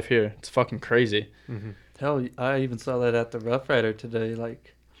everyday life here. It's fucking crazy. Hell, I even saw that at the Rough Rider today.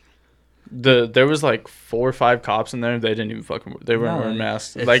 Like, There was like 4 or 5 cops in there. They didn't even they weren't wearing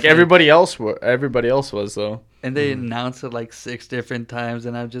masks. it's Like everybody else was though. and they announced it like 6 different times,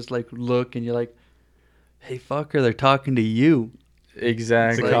 and I'm just like, look, and you're like, hey, fucker, they're talking to you.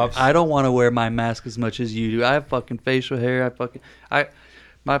 Exactly. Like, cops. I don't want to wear my mask as much as you do. I have fucking facial hair.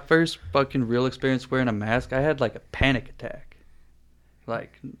 My first fucking real experience wearing a mask, I had like a panic attack.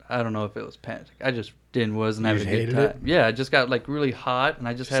 Like, I don't know if it was panic. I just wasn't having a good hated time. it? Yeah, I just got like really hot, and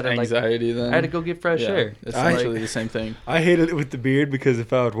I just had to, like, anxiety then. I had to go get fresh air. It's I- actually the same thing. I hated it with the beard because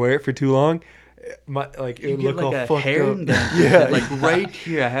if I would wear it for too long, it would You look get all like a fucked hair up. indent. Yeah. Like right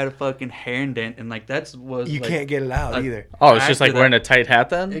here, I had a fucking hair indent, and like You can't get it out either. Oh, it's just like After wearing that- a tight hat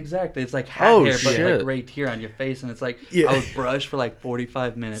then? Exactly, it's like hat Oh, hair, but shit. like right here on your face, and it's like Yeah. I was brushed for like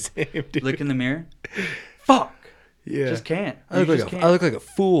 45 minutes. Same, dude. Look in the mirror, fuck, Yeah. just can't. I You look just like can't. I look like a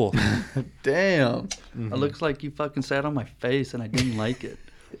fool. Damn. It looks like you fucking sat on my face, and I didn't like it.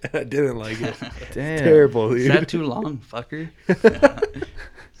 I didn't like it. Damn. Terrible, dude. Sat too long, fucker.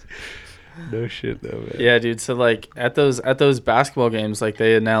 No shit though, man. Yeah, dude. So like at those basketball games, like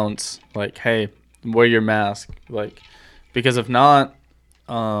they announce like, hey, wear your mask, like because if not,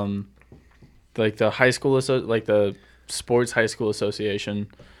 like the high school like the sports high school association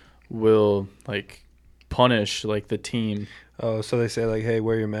will like punish like the team. Oh, so they say like, hey,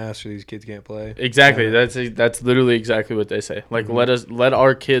 wear your mask or these kids can't play. Exactly. Yeah. That's literally exactly what they say. Like let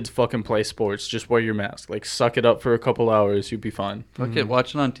our kids fucking play sports. Just wear your mask. Like suck it up for a couple hours. You'll be fine. Fuck it,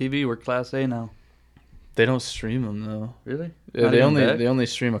 watching on TV. We're Class A now. They don't stream them though. Really? Yeah, Not they even back? only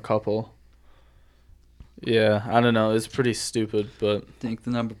stream a couple. Yeah, I don't know. It's pretty stupid, but I think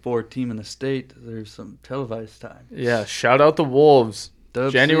the number 4 team in the state deserves some televised time. yeah. Shout out the Wolves.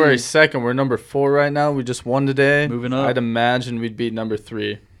 Dub January C. 2nd, we're number 4 right now. We just won today. Moving up. I'd imagine we'd beat number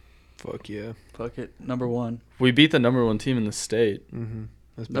 3. Fuck yeah. Fuck it, number 1. We beat the number 1 team in the state. Mm-hmm.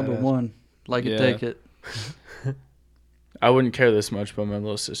 That's Number badass. 1. Like it, Yeah. take it. I wouldn't care this much, but my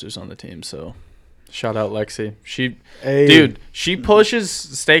little sister's on the team, so shout out Lexi. Hey, Dude, she pushes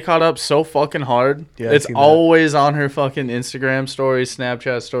Stay Caught Up so fucking hard. Yeah, I've It's seen that. always on her fucking Instagram story,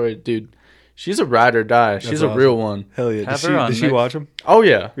 Snapchat story. Dude, she's a ride or die. She's That's a awesome. real one. Hell yeah. Have Does her on she next- watch them? Oh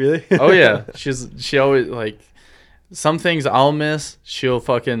yeah. Really? Oh yeah. She always like some things I'll miss. She'll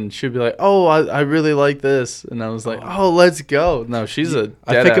be like, "Oh, I really like this," and I was like, "Oh, let's go." No, she's a.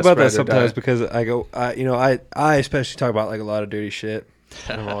 I think about that ride or sometimes die. because I especially talk about like a lot of dirty shit.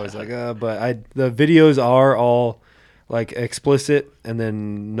 And I'm always like, but the videos are all like explicit and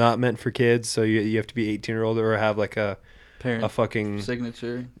then not meant for kids. So you have to be 18 or older or have like a Parent fucking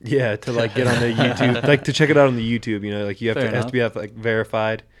signature. yeah to like get on the YouTube, like to check it out on the YouTube. You know, like you have Fair to have to be like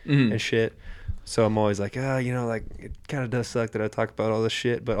verified Mhm. and shit. So I'm always like, like it kind of does suck that I talk about all this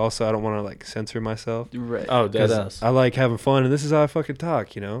shit, but also I don't want to like censor myself. Right. Oh, 'Cause deadass. I like having fun, and this is how I fucking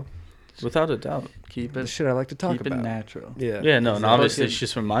talk. You know, Without a doubt. Keep the it. shit I like to talk Keep about. it natural. Yeah. Yeah, no, and obviously Fucking-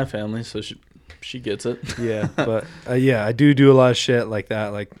 she's from my family, so she gets it. Yeah, but yeah, I do a lot of shit like that,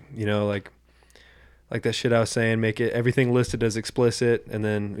 like like that shit I was saying. Make it everything listed as explicit, and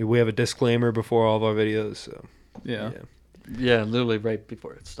then we have a disclaimer before all of our videos. So Yeah. Yeah, literally right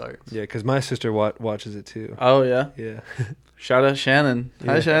before it starts. yeah, because my sister watches it too. Oh yeah. Yeah. Shout out Shannon.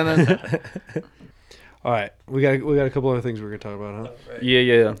 Hi Yeah. Shannon. All right, we got a couple other things we're gonna talk about, huh?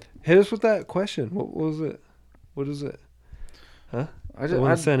 Yeah. Hit us with that question. What was it? What is it? Huh? The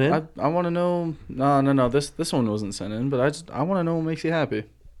one sent in? I want to know. No. This one wasn't sent in, but I want to know what makes you happy.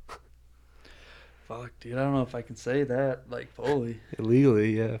 Fuck, dude. I don't know if I can say that like fully.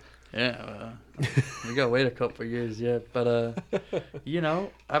 Illegally, yeah. Yeah, we gotta wait a couple of years yet. But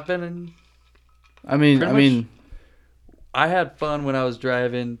I've been in. I mean, I had fun when I was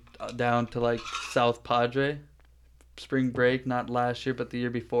driving down to like South Padre, spring break, not last year, but the year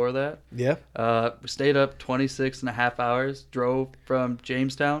before that. Yeah. Stayed up 26 and a half hours, drove from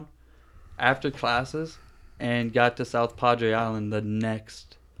Jamestown after classes, and got to South Padre Island the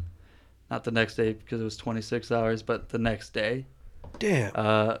next not the next day because it was 26 hours, but the next day.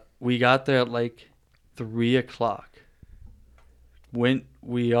 Damn. We got there at like 3 o'clock.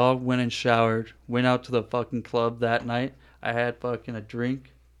 We all went and showered, went out to the fucking club that night. I had fucking a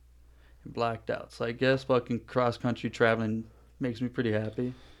drink and blacked out. So I guess fucking cross-country traveling makes me pretty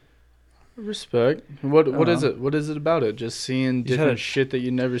happy. Respect. What is know. it? What is it about it? Just seeing just different shit that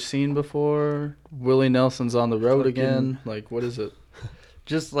you never seen before? Willie Nelson's on the road again? Like, what is it?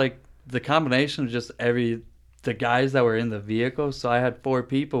 Just like the combination of just the guys that were in the vehicle. So I had 4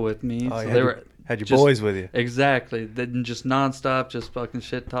 people with me. Oh, so you they were had your just- boys with you. Exactly. Then just nonstop, just fucking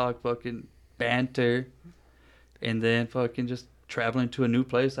shit talk, fucking banter, and then fucking just traveling to a new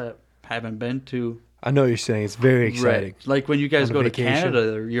place I haven't been to. I know what you're saying. It's very exciting. Right. Like when you guys On a go vacation. to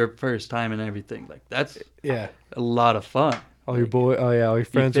Canada, your first time and everything. Like that's Yeah. a lot of fun. All your all your You're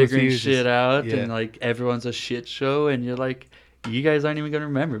friends with figuring you. shit out, yeah. and like everyone's a shit show, and you're like, you guys aren't even gonna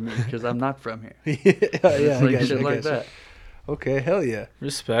remember me because I'm not from here. yeah, It's like I shit guess. like that. Okay, hell yeah.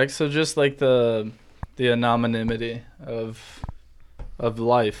 Respect. So just like the anonymity of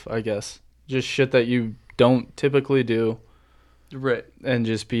life, I guess. Just shit that you don't typically do, Right. and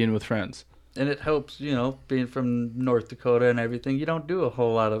just being with friends. And it helps, being from North Dakota and everything. You don't do a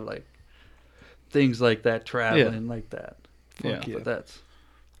whole lot of like things like that, traveling like that. Fuck yeah. But that's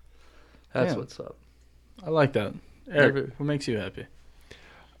Yeah. what's up. I like that. Eric, Never- what makes you happy?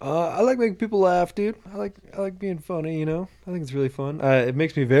 I like making people laugh, dude. I like being funny. I think it's really fun. It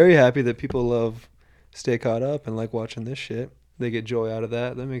makes me very happy that people love Stay Caught Up and like watching this shit. They get joy out of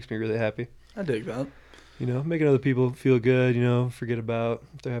that. That makes me really happy. I dig that. Making other people feel good. Forget about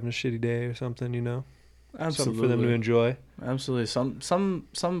if they're having a shitty day or something. Absolutely. Something for them to enjoy. Absolutely.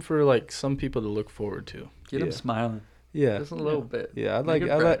 Some for like some people to look forward to. Get them Yeah. smiling. Yeah, Just a little bit. yeah. I Make like it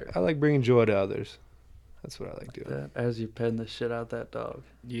I like better. I like bringing joy to others. That's what I like doing. That as you petting the shit out that dog.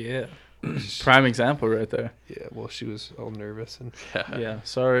 Yeah. Prime example right there. Yeah. Well, she was all nervous and Yeah.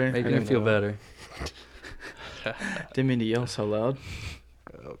 Sorry. Making I her feel know. better. Didn't mean to yell so loud.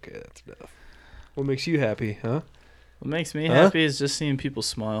 okay, that's enough. What makes you happy, huh? What makes me Huh? happy is just seeing people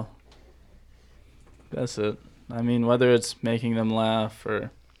smile. That's it. I mean, whether it's making them laugh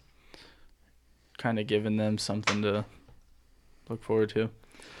or kind of giving them something to look forward to.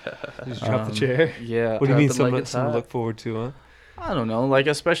 Just drop the chair. Yeah. What do you mean, Drop them like something it's to hot. look forward to, huh? I don't know, like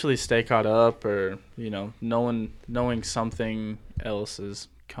especially Stay Caught Up, or knowing something else is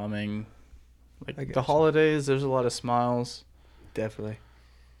coming. I Like guess. the holidays, there's a lot of smiles. Definitely.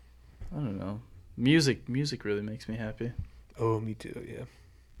 I don't know. Music really makes me happy. Oh, me too. Yeah,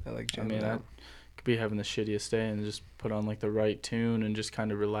 I like I jamming mean, I out. could be having the shittiest day and just put on like the right tune and just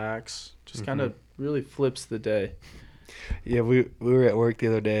kind of relax. Just kind of really flips the day. Yeah, we were at work the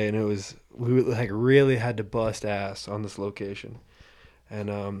other day, and we like really had to bust ass on this location,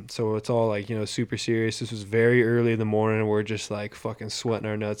 and so it's all like super serious. This was very early in the morning, and we're just like fucking sweating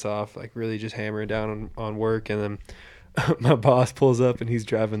our nuts off, like really just hammering down on work. And then my boss pulls up, and he's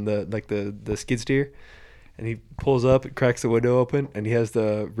driving the skid steer, and he pulls up, and cracks the window open, and he has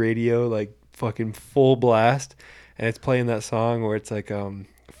the radio like fucking full blast, and it's playing that song where it's like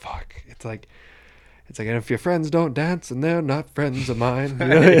it's like, and if your friends don't dance, and they're not friends of mine,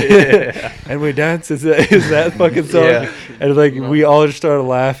 and we dance, is that fucking song? Yeah. And like we all just started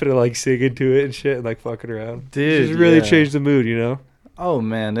laughing and like singing to it and shit and like fucking around. Dude, It just really yeah. changed the mood, Oh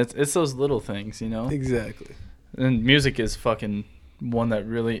man, it's those little things, Exactly. And music is fucking one that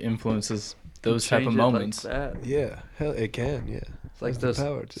really influences those type of Change it like moments. that. Yeah, hell, it can. Yeah, It's like Has the those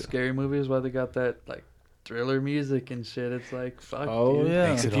power to. scary movies where they got that like thriller music and shit. It's like fuck. Oh, dude. yeah.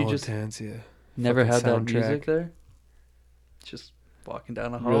 Makes If it you all just intense. Yeah, never had fucking that music soundtrack. there, just walking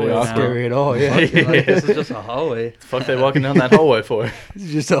down a Really hallway. not now. scary at all. Yeah, Fucking, like, this is just a hallway. The fuck they walking down that hallway for? It's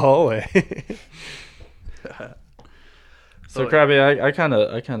just a hallway. So So- Krabby, I kind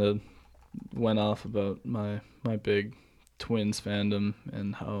of went off about my big Twins fandom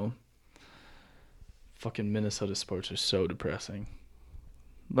and how fucking Minnesota sports are so depressing.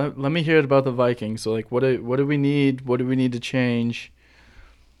 Let me hear it about the Vikings. So like, what do we need? What do we need to change?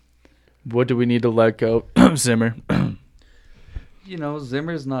 What do we need to let go? Zimmer.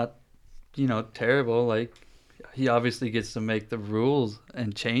 Zimmer's not, terrible. Like, he obviously gets to make the rules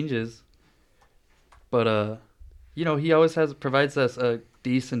and changes. But, he always provides us a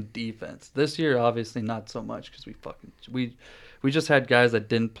decent defense. This year, obviously, not so much because we just had guys that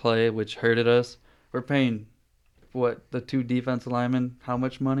didn't play, which hurted us. We're paying, the 2 defensive linemen, how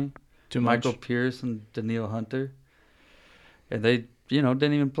much money? Too much. Michael Pierce and Daniil Hunter. And they,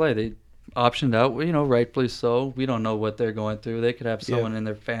 didn't even play. They optioned out, rightfully so. We don't know what they're going through. They could have someone in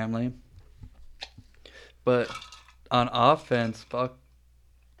their family. But on offense, fuck,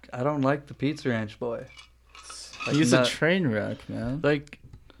 I don't like the Pizza Ranch boy. Like, He's a train wreck, man. Like,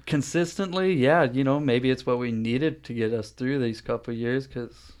 consistently, yeah, you know, maybe it's what we needed to get us through these couple years,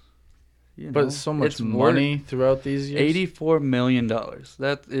 because, you know. But so much it's money throughout these years. $84 million.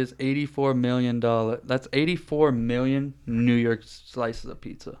 That is $84 million. That's 84 million New York slices of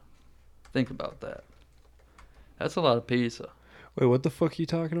pizza. Think about that. That's a lot of pizza. Wait, what the fuck are you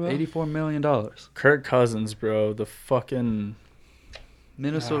talking about? $84 million. Kirk Cousins, bro. The fucking...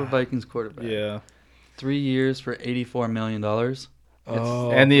 Minnesota Vikings quarterback. Yeah. 3 years for $84 million.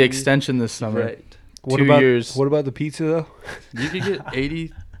 Oh, and the extension this summer. Right. what 2 about, years. What about the pizza, though? You could get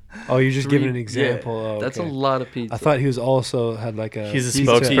 80. Oh, you're just giving an Yeah, example. Oh, That's a okay. lot of pizza. I thought he was also had like a... He's a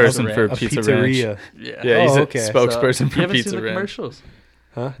Pizza spokesperson Ranch. for a Pizza Ranch. pizzeria. Yeah. Yeah, he's Oh, a okay. spokesperson You for haven't Pizza seen the Ranch. commercials?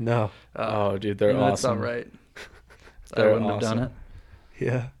 Huh? No. Oh, dude, they're you know, awesome. That's not right. I They're wouldn't have done awesome. it.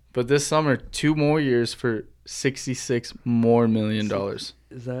 Yeah. But this summer, 2 more years for $66 more million.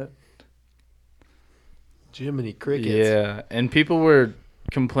 Is that? Jiminy Crickets. Yeah, and people were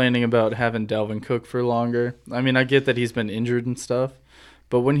complaining about having Dalvin Cook for longer. I mean, I get that he's been injured and stuff,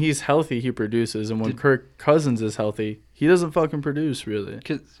 but when he's healthy, he produces, and when Kirk Cousins is healthy, he doesn't fucking produce, really.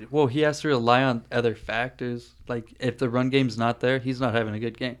 Well, he has to rely on other factors. Like, if the run game's not there, he's not having a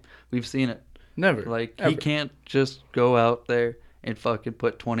good game. We've seen it. Never. Like, Ever. he can't just go out there and fucking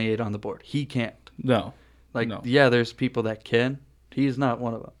put 28 on the board. He can't. No. Like, No. yeah, there's people that can. He's not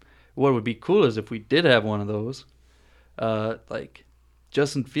one of them. What would be cool is if we did have one of those, like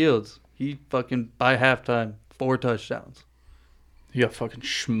Justin Fields, he fucking, by halftime, 4 touchdowns. He got fucking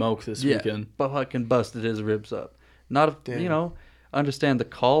smoked this weekend. But fucking busted his ribs up. Not, Damn. you know, understand the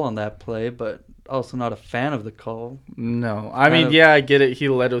call on that play, but also not a fan of the call. No. I mean, yeah, I get it. He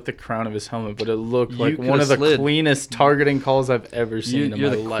led with the crown of his helmet, but it looked You like coulda one of the slid. cleanest targeting calls I've ever seen in You're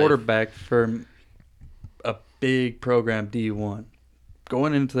my the life. quarterback for a big program D1.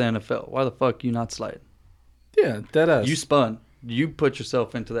 Going into the NFL, why the fuck you not sliding? Yeah, deadass. You spun. You put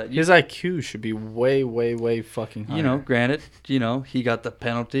yourself into that. His IQ should be way, way, way fucking higher. You know, granted, you know, he got the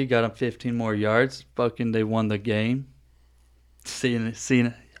penalty, got him 15 more yards. Fucking, they won the game.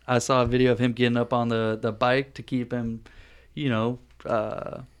 I saw a video of him getting up on the bike to keep him, you know,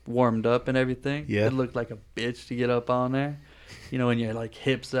 warmed up and everything. Yeah. It looked like a bitch to get up on there. You know, when your like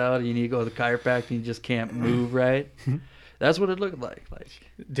hips out and you need to go to the chiropractor and you just can't move right. That's what it looked like. Like,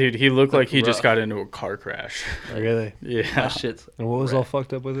 dude, he looked like he rough. just got into a car crash. Really? Yeah. that shit's And what was wrecked. all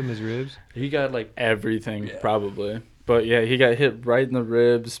fucked up with him? His ribs? He got like Everything, Yeah. probably. But yeah, he got hit right in the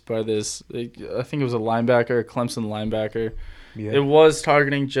ribs by this, I think it was a linebacker, a Clemson linebacker. Yeah. It was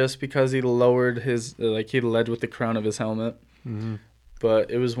targeting just because he lowered his, he led with the crown of his helmet. Mm-hmm. But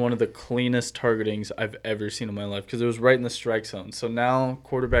it was one of the cleanest targetings I've ever seen in my life because it was right in the strike zone. So now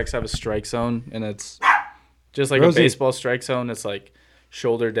quarterbacks have a strike zone, and it's just like Rosie. a baseball strike zone. It's like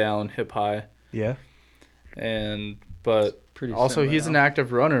shoulder down, hip high. Yeah. But pretty also similar he's an now.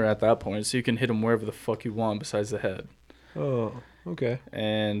 active runner at that point, so you can hit him wherever the fuck you want besides the head. Oh, okay.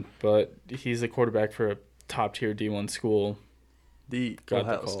 But he's a quarterback for a top tier D1 school. the Got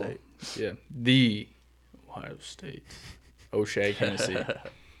the Ohio call. State. Yeah, the Ohio State. O'Shea, Tennessee.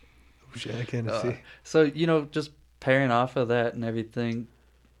 I can't see. So, you know, just pairing off of that and everything,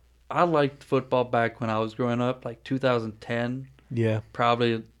 I liked football back when I was growing up, like 2010. Yeah.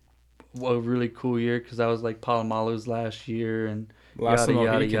 Probably a really cool year because that was like Palomalu's last year and Last of the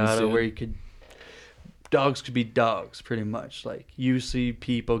yada Mohicans, yada, dude. where dogs could be dogs pretty much. Like, you see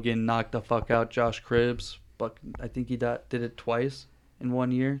people getting knocked the fuck out. Josh Cribbs, but I think he did it twice in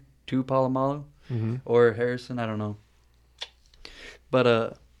 1 year. 2 Palomalu Mm-hmm. or Harrison, I don't know.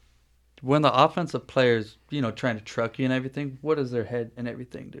 But when the offensive players, you know, trying to truck you and everything, what does their head and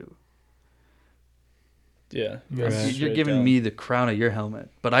everything do? Yeah. Right. You're Straight giving down. me the crown of your helmet,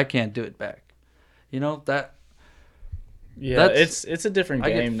 but I can't do it back. You know, that Yeah, that's- it's a different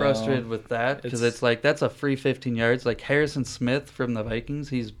I game get frustrated now. with that because It's- it's like that's a free 15 yards. Like Harrison Smith from the Vikings,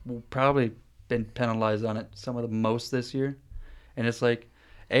 he's probably been penalized on it some of the most this year. And it's like,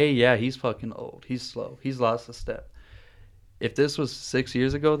 yeah, he's fucking old. He's slow. He's lost a step. If this was 6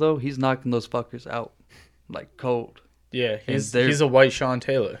 years ago, though, he's knocking those fuckers out like cold. Yeah, he's they're- a white Sean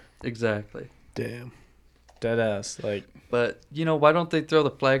Taylor. Exactly. Damn. Dead ass. Like, But, you know, why don't they throw the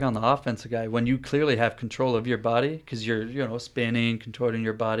flag on the offensive guy when you clearly have control of your body because you're, you know, spinning, controlling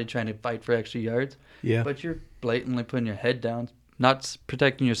your body, trying to fight for extra yards. Yeah. But you're blatantly putting your head down, not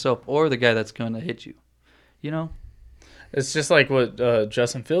protecting yourself or the guy that's going to hit you. You know? it's just like what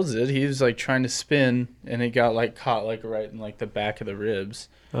Justin Fields did. He was like trying to spin, and he got like caught like right in like the back of the ribs.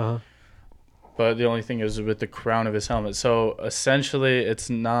 Uh-huh. But the only thing is with the crown of his helmet. So essentially, it's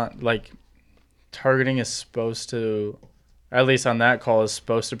not like targeting is supposed to at least on that call, is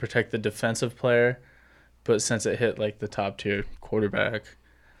supposed to protect the defensive player, but since it hit like the top tier quarterback,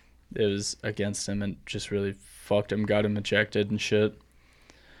 it was against him and just really fucked him, got him ejected and shit.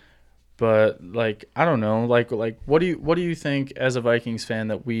 But like, I don't know, like what do you think as a Vikings fan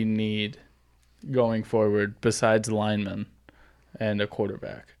that we need going forward besides linemen and a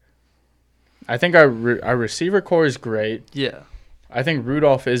quarterback? I think our receiver core is great. Yeah. I think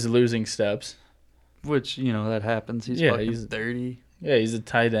Rudolph is losing steps. Which, that happens. He's 30. Yeah, he's a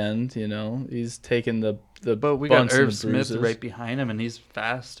tight end, He's taking the But we got Irv Smith right behind him, and he's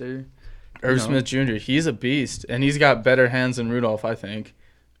faster. Irv Smith Jr., he's a beast, and he's got better hands than Rudolph, I think.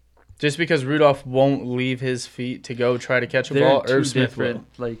 Just because Rudolph won't leave his feet to go try to catch a ball, Irv Smith will.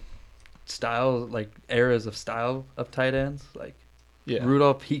 Eras of style of tight ends. Like, yeah.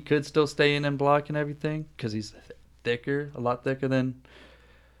 Rudolph, he could still stay in and block and everything because he's a lot thicker than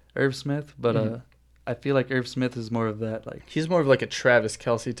Irv Smith. But I feel like Irv Smith is more of that. Like, he's more of like a Travis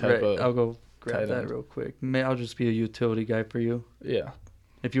Kelce type of. I'll go grab that real quick. I'll just be a utility guy for you. Yeah.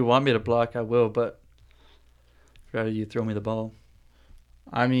 If you want me to block, I will, but I'd rather you throw me the ball.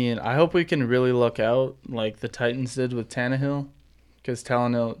 I mean, I hope we can really look out like the Titans did with Tannehill, because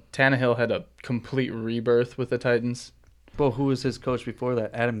Tannehill had a complete rebirth with the Titans. Well, who was his coach before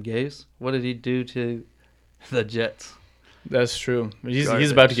that? Adam Gase? What did he do to the Jets? That's true.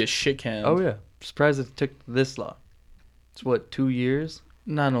 He's about to get shit canned. Oh, yeah. Surprised it took this long. It's, 2 years?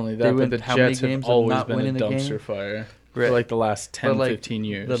 Not only that, but the Jets have always been a dumpster fire for like the last 10, 15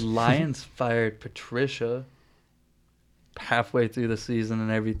 years. The Lions fired Patricia halfway through the season and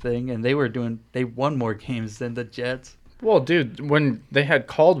everything, and they won more games than the Jets. Well, dude, when they had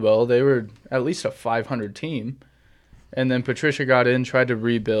Caldwell, they were at least a 500 team. And then Patricia got in, tried to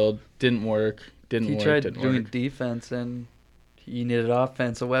rebuild, didn't work. He tried doing defense, and he needed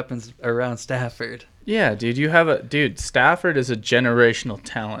offensive weapons around Stafford. Yeah, dude, Stafford is a generational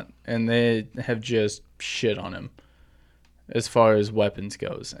talent, and they have just shit on him as far as weapons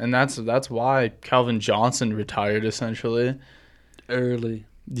goes. And that's why Calvin Johnson retired, essentially. Early.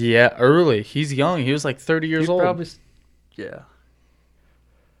 Yeah, early. He's young. He was like 30 years old. Probably, yeah.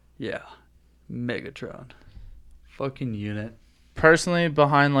 Yeah. Megatron. Fucking unit. Personally,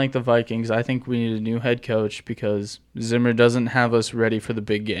 behind like the Vikings, I think we need a new head coach because Zimmer doesn't have us ready for the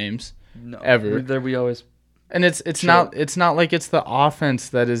big games. No. Ever. We always. And it's not like it's the offense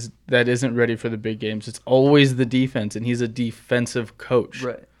that isn't ready for the big games. It's always the defense, and he's a defensive coach.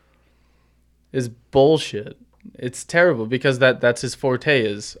 Right. Is bullshit. It's terrible because that's his forte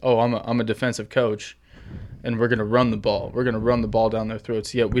is, I'm a defensive coach, and we're gonna run the ball. We're gonna run the ball down their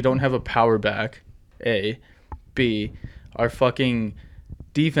throats. Yet we don't have a power back. A, B, our fucking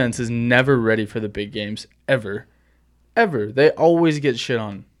defense is never ready for the big games ever. They always get shit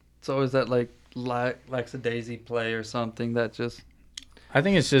on. It's always that like lackadaisy play or something that just. I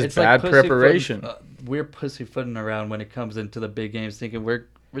think it's just bad preparation. We're pussyfooting around when it comes into the big games, thinking we're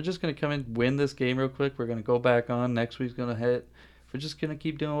just gonna come in, win this game real quick. We're gonna go back on. Next week's gonna hit. We're just gonna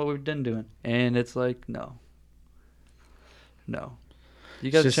keep doing what we've been doing, and it's like no. You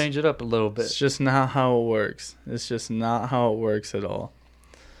got to change it up a little bit. It's just not how it works. It's just not how it works at all.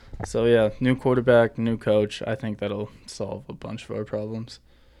 So, yeah, new quarterback, new coach. I think that'll solve a bunch of our problems.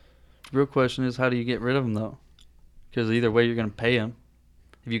 The real question is, how do you get rid of him, though? Because either way, you're going to pay him.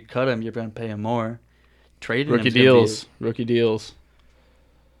 If you cut him, you're going to pay him more. Trading Rookie deals.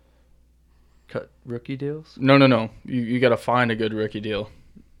 Cut rookie deals? No. You got to find a good rookie deal.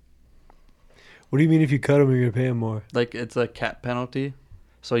 What do you mean if you cut him, you're going to pay him more? Like, it's a cap penalty.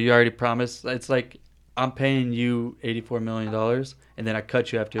 So you already promised. It's like I'm paying you $84 million, and then I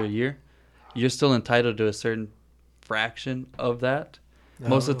cut you after a year. You're still entitled to a certain fraction of that.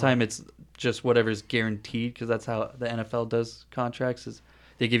 Most of the time, it's just whatever's guaranteed, because that's how the NFL does contracts. Is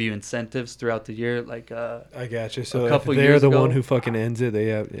they give you incentives throughout the year. Like I gotcha. So if they're the one who fucking ends it, they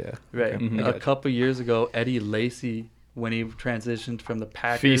have right. Mm-hmm. A couple years ago, Eddie Lacy, when he transitioned from the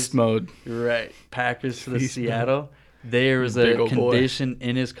Packers, feast mode, right? Packers to the Seattle. There was a condition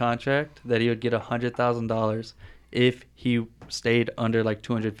in his contract that he would get $100,000 if he stayed under like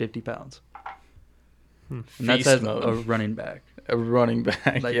 250 pounds. And that's as a running back. A running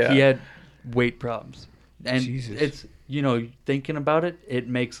back, like yeah. He had weight problems. And Jesus. It's, thinking about it, it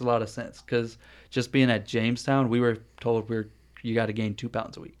makes a lot of sense. Because just being at Jamestown, we were told you got to gain 2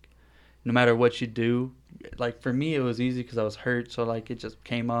 pounds a week. No matter what you do. Like, for me, it was easy because I was hurt. So, like, it just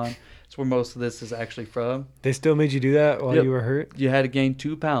came on. It's where most of this is actually from. They still made you do that while you were hurt? You had to gain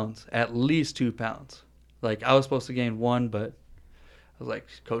 2 pounds, at least 2 pounds. Like, I was supposed to gain 1, but was like,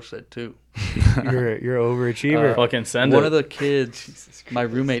 Coach said 2. You're an overachiever. Fucking send One it. of the kids, my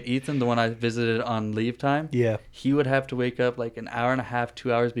roommate Ethan, the one I visited on leave time, Yeah. he would have to wake up like an hour and a half,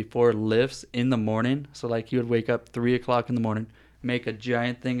 2 hours before lifts in the morning. So like he would wake up 3 o'clock in the morning, make a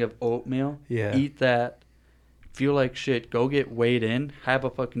giant thing of oatmeal, Yeah. eat that, feel like shit, go get weighed in, have a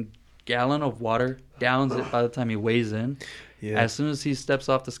fucking gallon of water, downs it by the time he weighs in. Yeah. As soon as he steps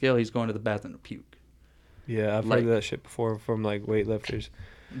off the scale, he's going to the bathroom to puke. Yeah, I've like- heard that shit before from like weightlifters.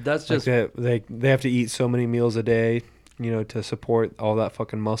 That's Like just they have to eat so many meals a day, to support all that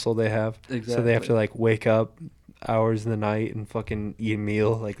fucking muscle they have. exactly. So they have to like wake up hours in the night and fucking eat a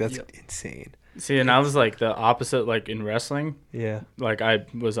meal. Like that's Yep. insane. See, and I was like the opposite. Like in wrestling, Yeah. like I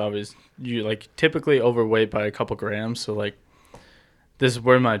was always typically overweight by a couple grams. So like this is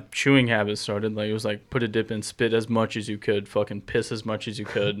where my chewing habit started. Like it was like put a dip in, spit as much as you could, fucking piss as much as you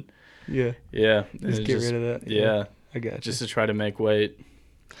could. Yeah. Yeah, Just get rid of that. Yeah, I got you. just to try to make weight.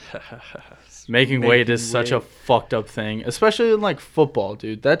 Making weight is such a fucked up thing, especially in like football,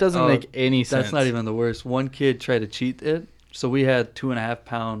 dude. That doesn't make any sense. That's not even the worst. One kid tried to cheat it. So we had 2.5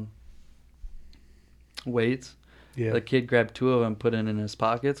 pound weights. Yeah. The kid grabbed 2 of them, put it in his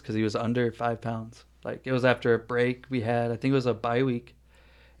pockets because he was under 5 pounds. Like it was after a break we had. I think it was a bye week,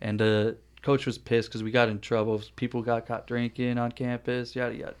 and the coach was pissed because we got in trouble. People got caught drinking on campus.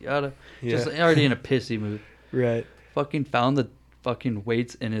 Yada yada yada. Yeah. Just already in a pissy mood. Right. Fucking found the fucking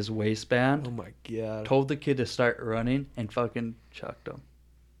weights in his waistband. Oh my god. Told the kid to start running and fucking chucked him.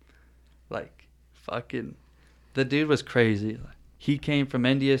 Like, fucking, the dude was crazy. He came from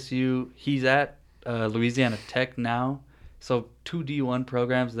NDSU. He's at Louisiana Tech now. So 2 D1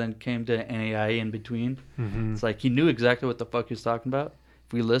 programs, then came to NAIA in between. Mm-hmm. It's like he knew exactly what the fuck he was talking about.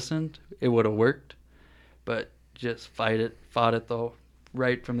 If we listened, it would have worked. But just fought it though,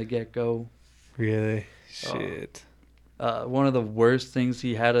 right from the get-go. Really? Shit. One of the worst things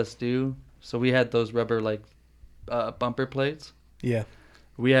he had us do, so we had those rubber like bumper plates. Yeah.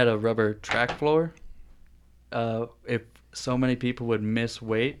 We had a rubber track floor. If so many people would miss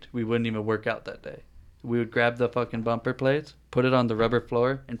weight, we wouldn't even work out that day. We would grab the fucking bumper plates, put it on the rubber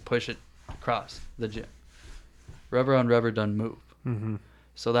floor, and push it across the gym. Rubber on rubber, done move. Mm-hmm.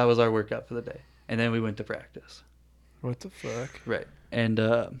 So that was our workout for the day. And then we went to practice. What the fuck? Right. And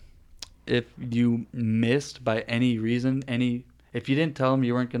if you missed by any reason, if you didn't tell them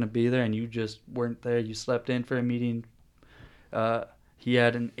you weren't going to be there and you just weren't there, you slept in for a meeting, he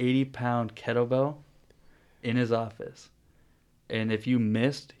had an 80-pound kettlebell in his office. And if you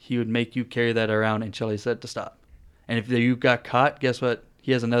missed, he would make you carry that around until he said to stop. And if you got caught, guess what?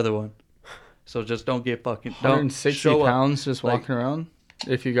 He has another one. So just don't get fucking... Don't 160 show pounds up. just Like, walking around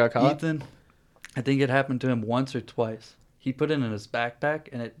if you got caught? Ethan, I think it happened to him once or twice. He put it in his backpack,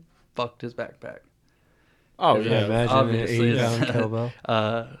 and it fucked his backpack. Oh, I yeah. imagine obviously, an 80-pound it's-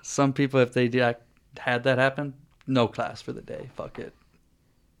 kettlebell. Some people, if they had that happen, no class for the day. Fuck it.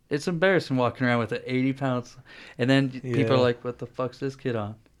 It's embarrassing walking around with an 80 pounds. And then people Yeah. are like, what the fuck's this kid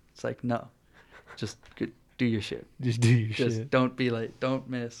on? It's like, no. Just do your shit. Just do your Just shit. don't be late. Don't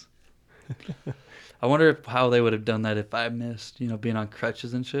miss. I wonder how they would have done that if I missed, being on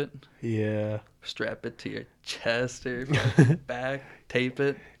crutches and shit. Yeah. Strap it to your chest or back, tape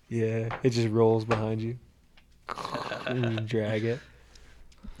it. Yeah. It just rolls behind you. And you drag it.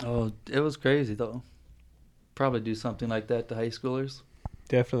 Oh, it was crazy, though. Probably do something like that to high schoolers.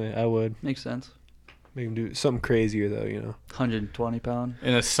 Definitely. I would. Makes sense. Make them do something crazier, though, 120 pound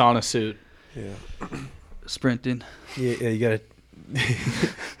In a sauna suit. Yeah. sprinting. Yeah, you gotta...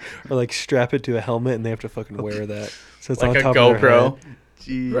 or, like, strap it to a helmet, and they have to fucking wear that. So it's Like on a top of their GoPro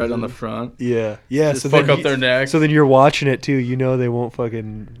head. right on the front. Yeah. Yeah, Just so Fuck then, up their neck. so then you're watching it, too. They won't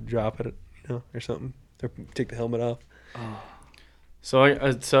fucking drop it, or something. Or take the helmet off. Oh,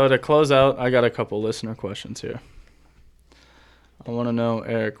 So to close out, I got a couple listener questions here. I want to know,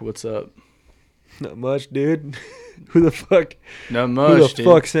 Eric, what's up? Not much, dude. Who the fuck? Not Who much, the dude.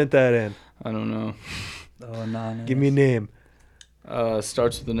 fuck sent that in? I don't know. no. Give me a name.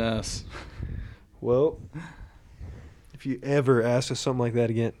 Starts with an S. Well, if you ever ask us something like that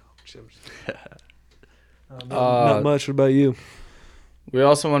again, not much. What about you? We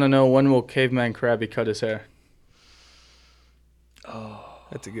also want to know, when will Caveman Krabby cut his hair? Oh,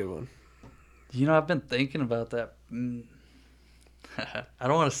 That's a good one. I've been thinking about that. I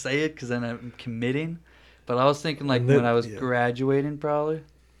don't want to say it because then I'm committing, but I was thinking like And then- when I was yeah. graduating, probably.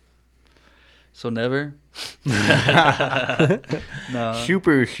 So never. No.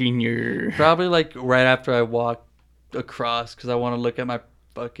 Super senior. Probably like right after I walk across because I want to look at my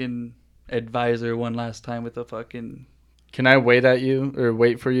fucking advisor one last time with a fucking Can I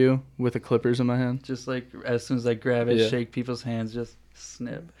wait for you with the clippers in my hand? Just like as soon as I grab it, Yeah. shake people's hands, just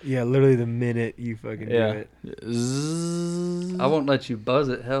snip. Yeah, literally the minute you fucking do it. Zzz. I won't let you buzz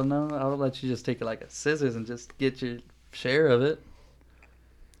it. Hell no. I'll let you just take it like a scissors and just get your share of it.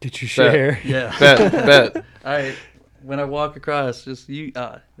 Did you share? Yeah. Bet. All right. When I walk across, just you.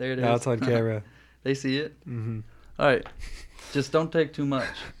 There it is. Now it's on camera. They see it. Mm-hmm. All right. Just don't take too much.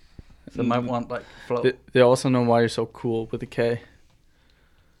 So might want like flow. They also know why you're so cool with a K.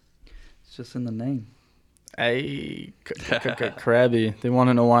 It's just in the name. Hey, Krabby. They want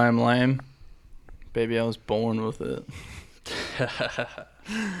to know why I'm lame. Baby, I was born with it.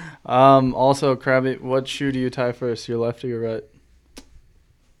 Also, Krabby, what shoe do you tie first? Your left or your right?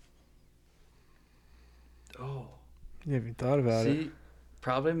 Oh. You haven't thought about it. See,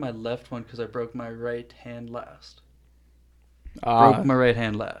 probably my left one because I broke my right hand last. Ah, Broke my right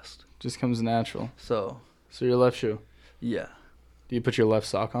hand last. just comes natural. So, So your left shoe. yeah. Do you put your left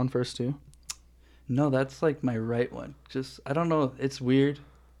sock on first too? No, that's like my right one. Just, I don't know. It's weird.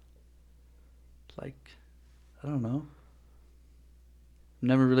 Like, I don't know.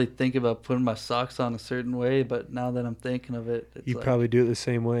 Never really think about putting my socks on a certain way, but now that I'm thinking of it, it's You like, probably do it the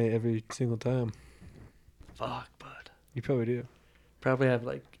same way every single time. fuck, bud. You probably do. Probably have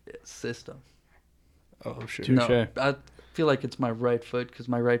like a system. Oh, I'm sure. Touche. No, I feel like it's my right foot because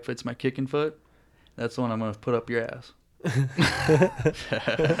my right foot's my kicking foot. That's the one I'm going to put up your ass.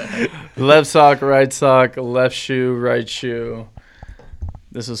 Left sock, left shoe, right shoe.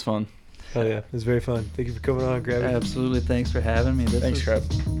 This was fun. Oh yeah, it was very fun. Thank you for coming on, Grab it. Absolutely. Thanks for having me. This Thanks, is Crab.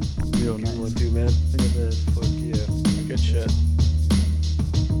 real nice. One, two, man. Look at this. Fuck yeah. Good shit.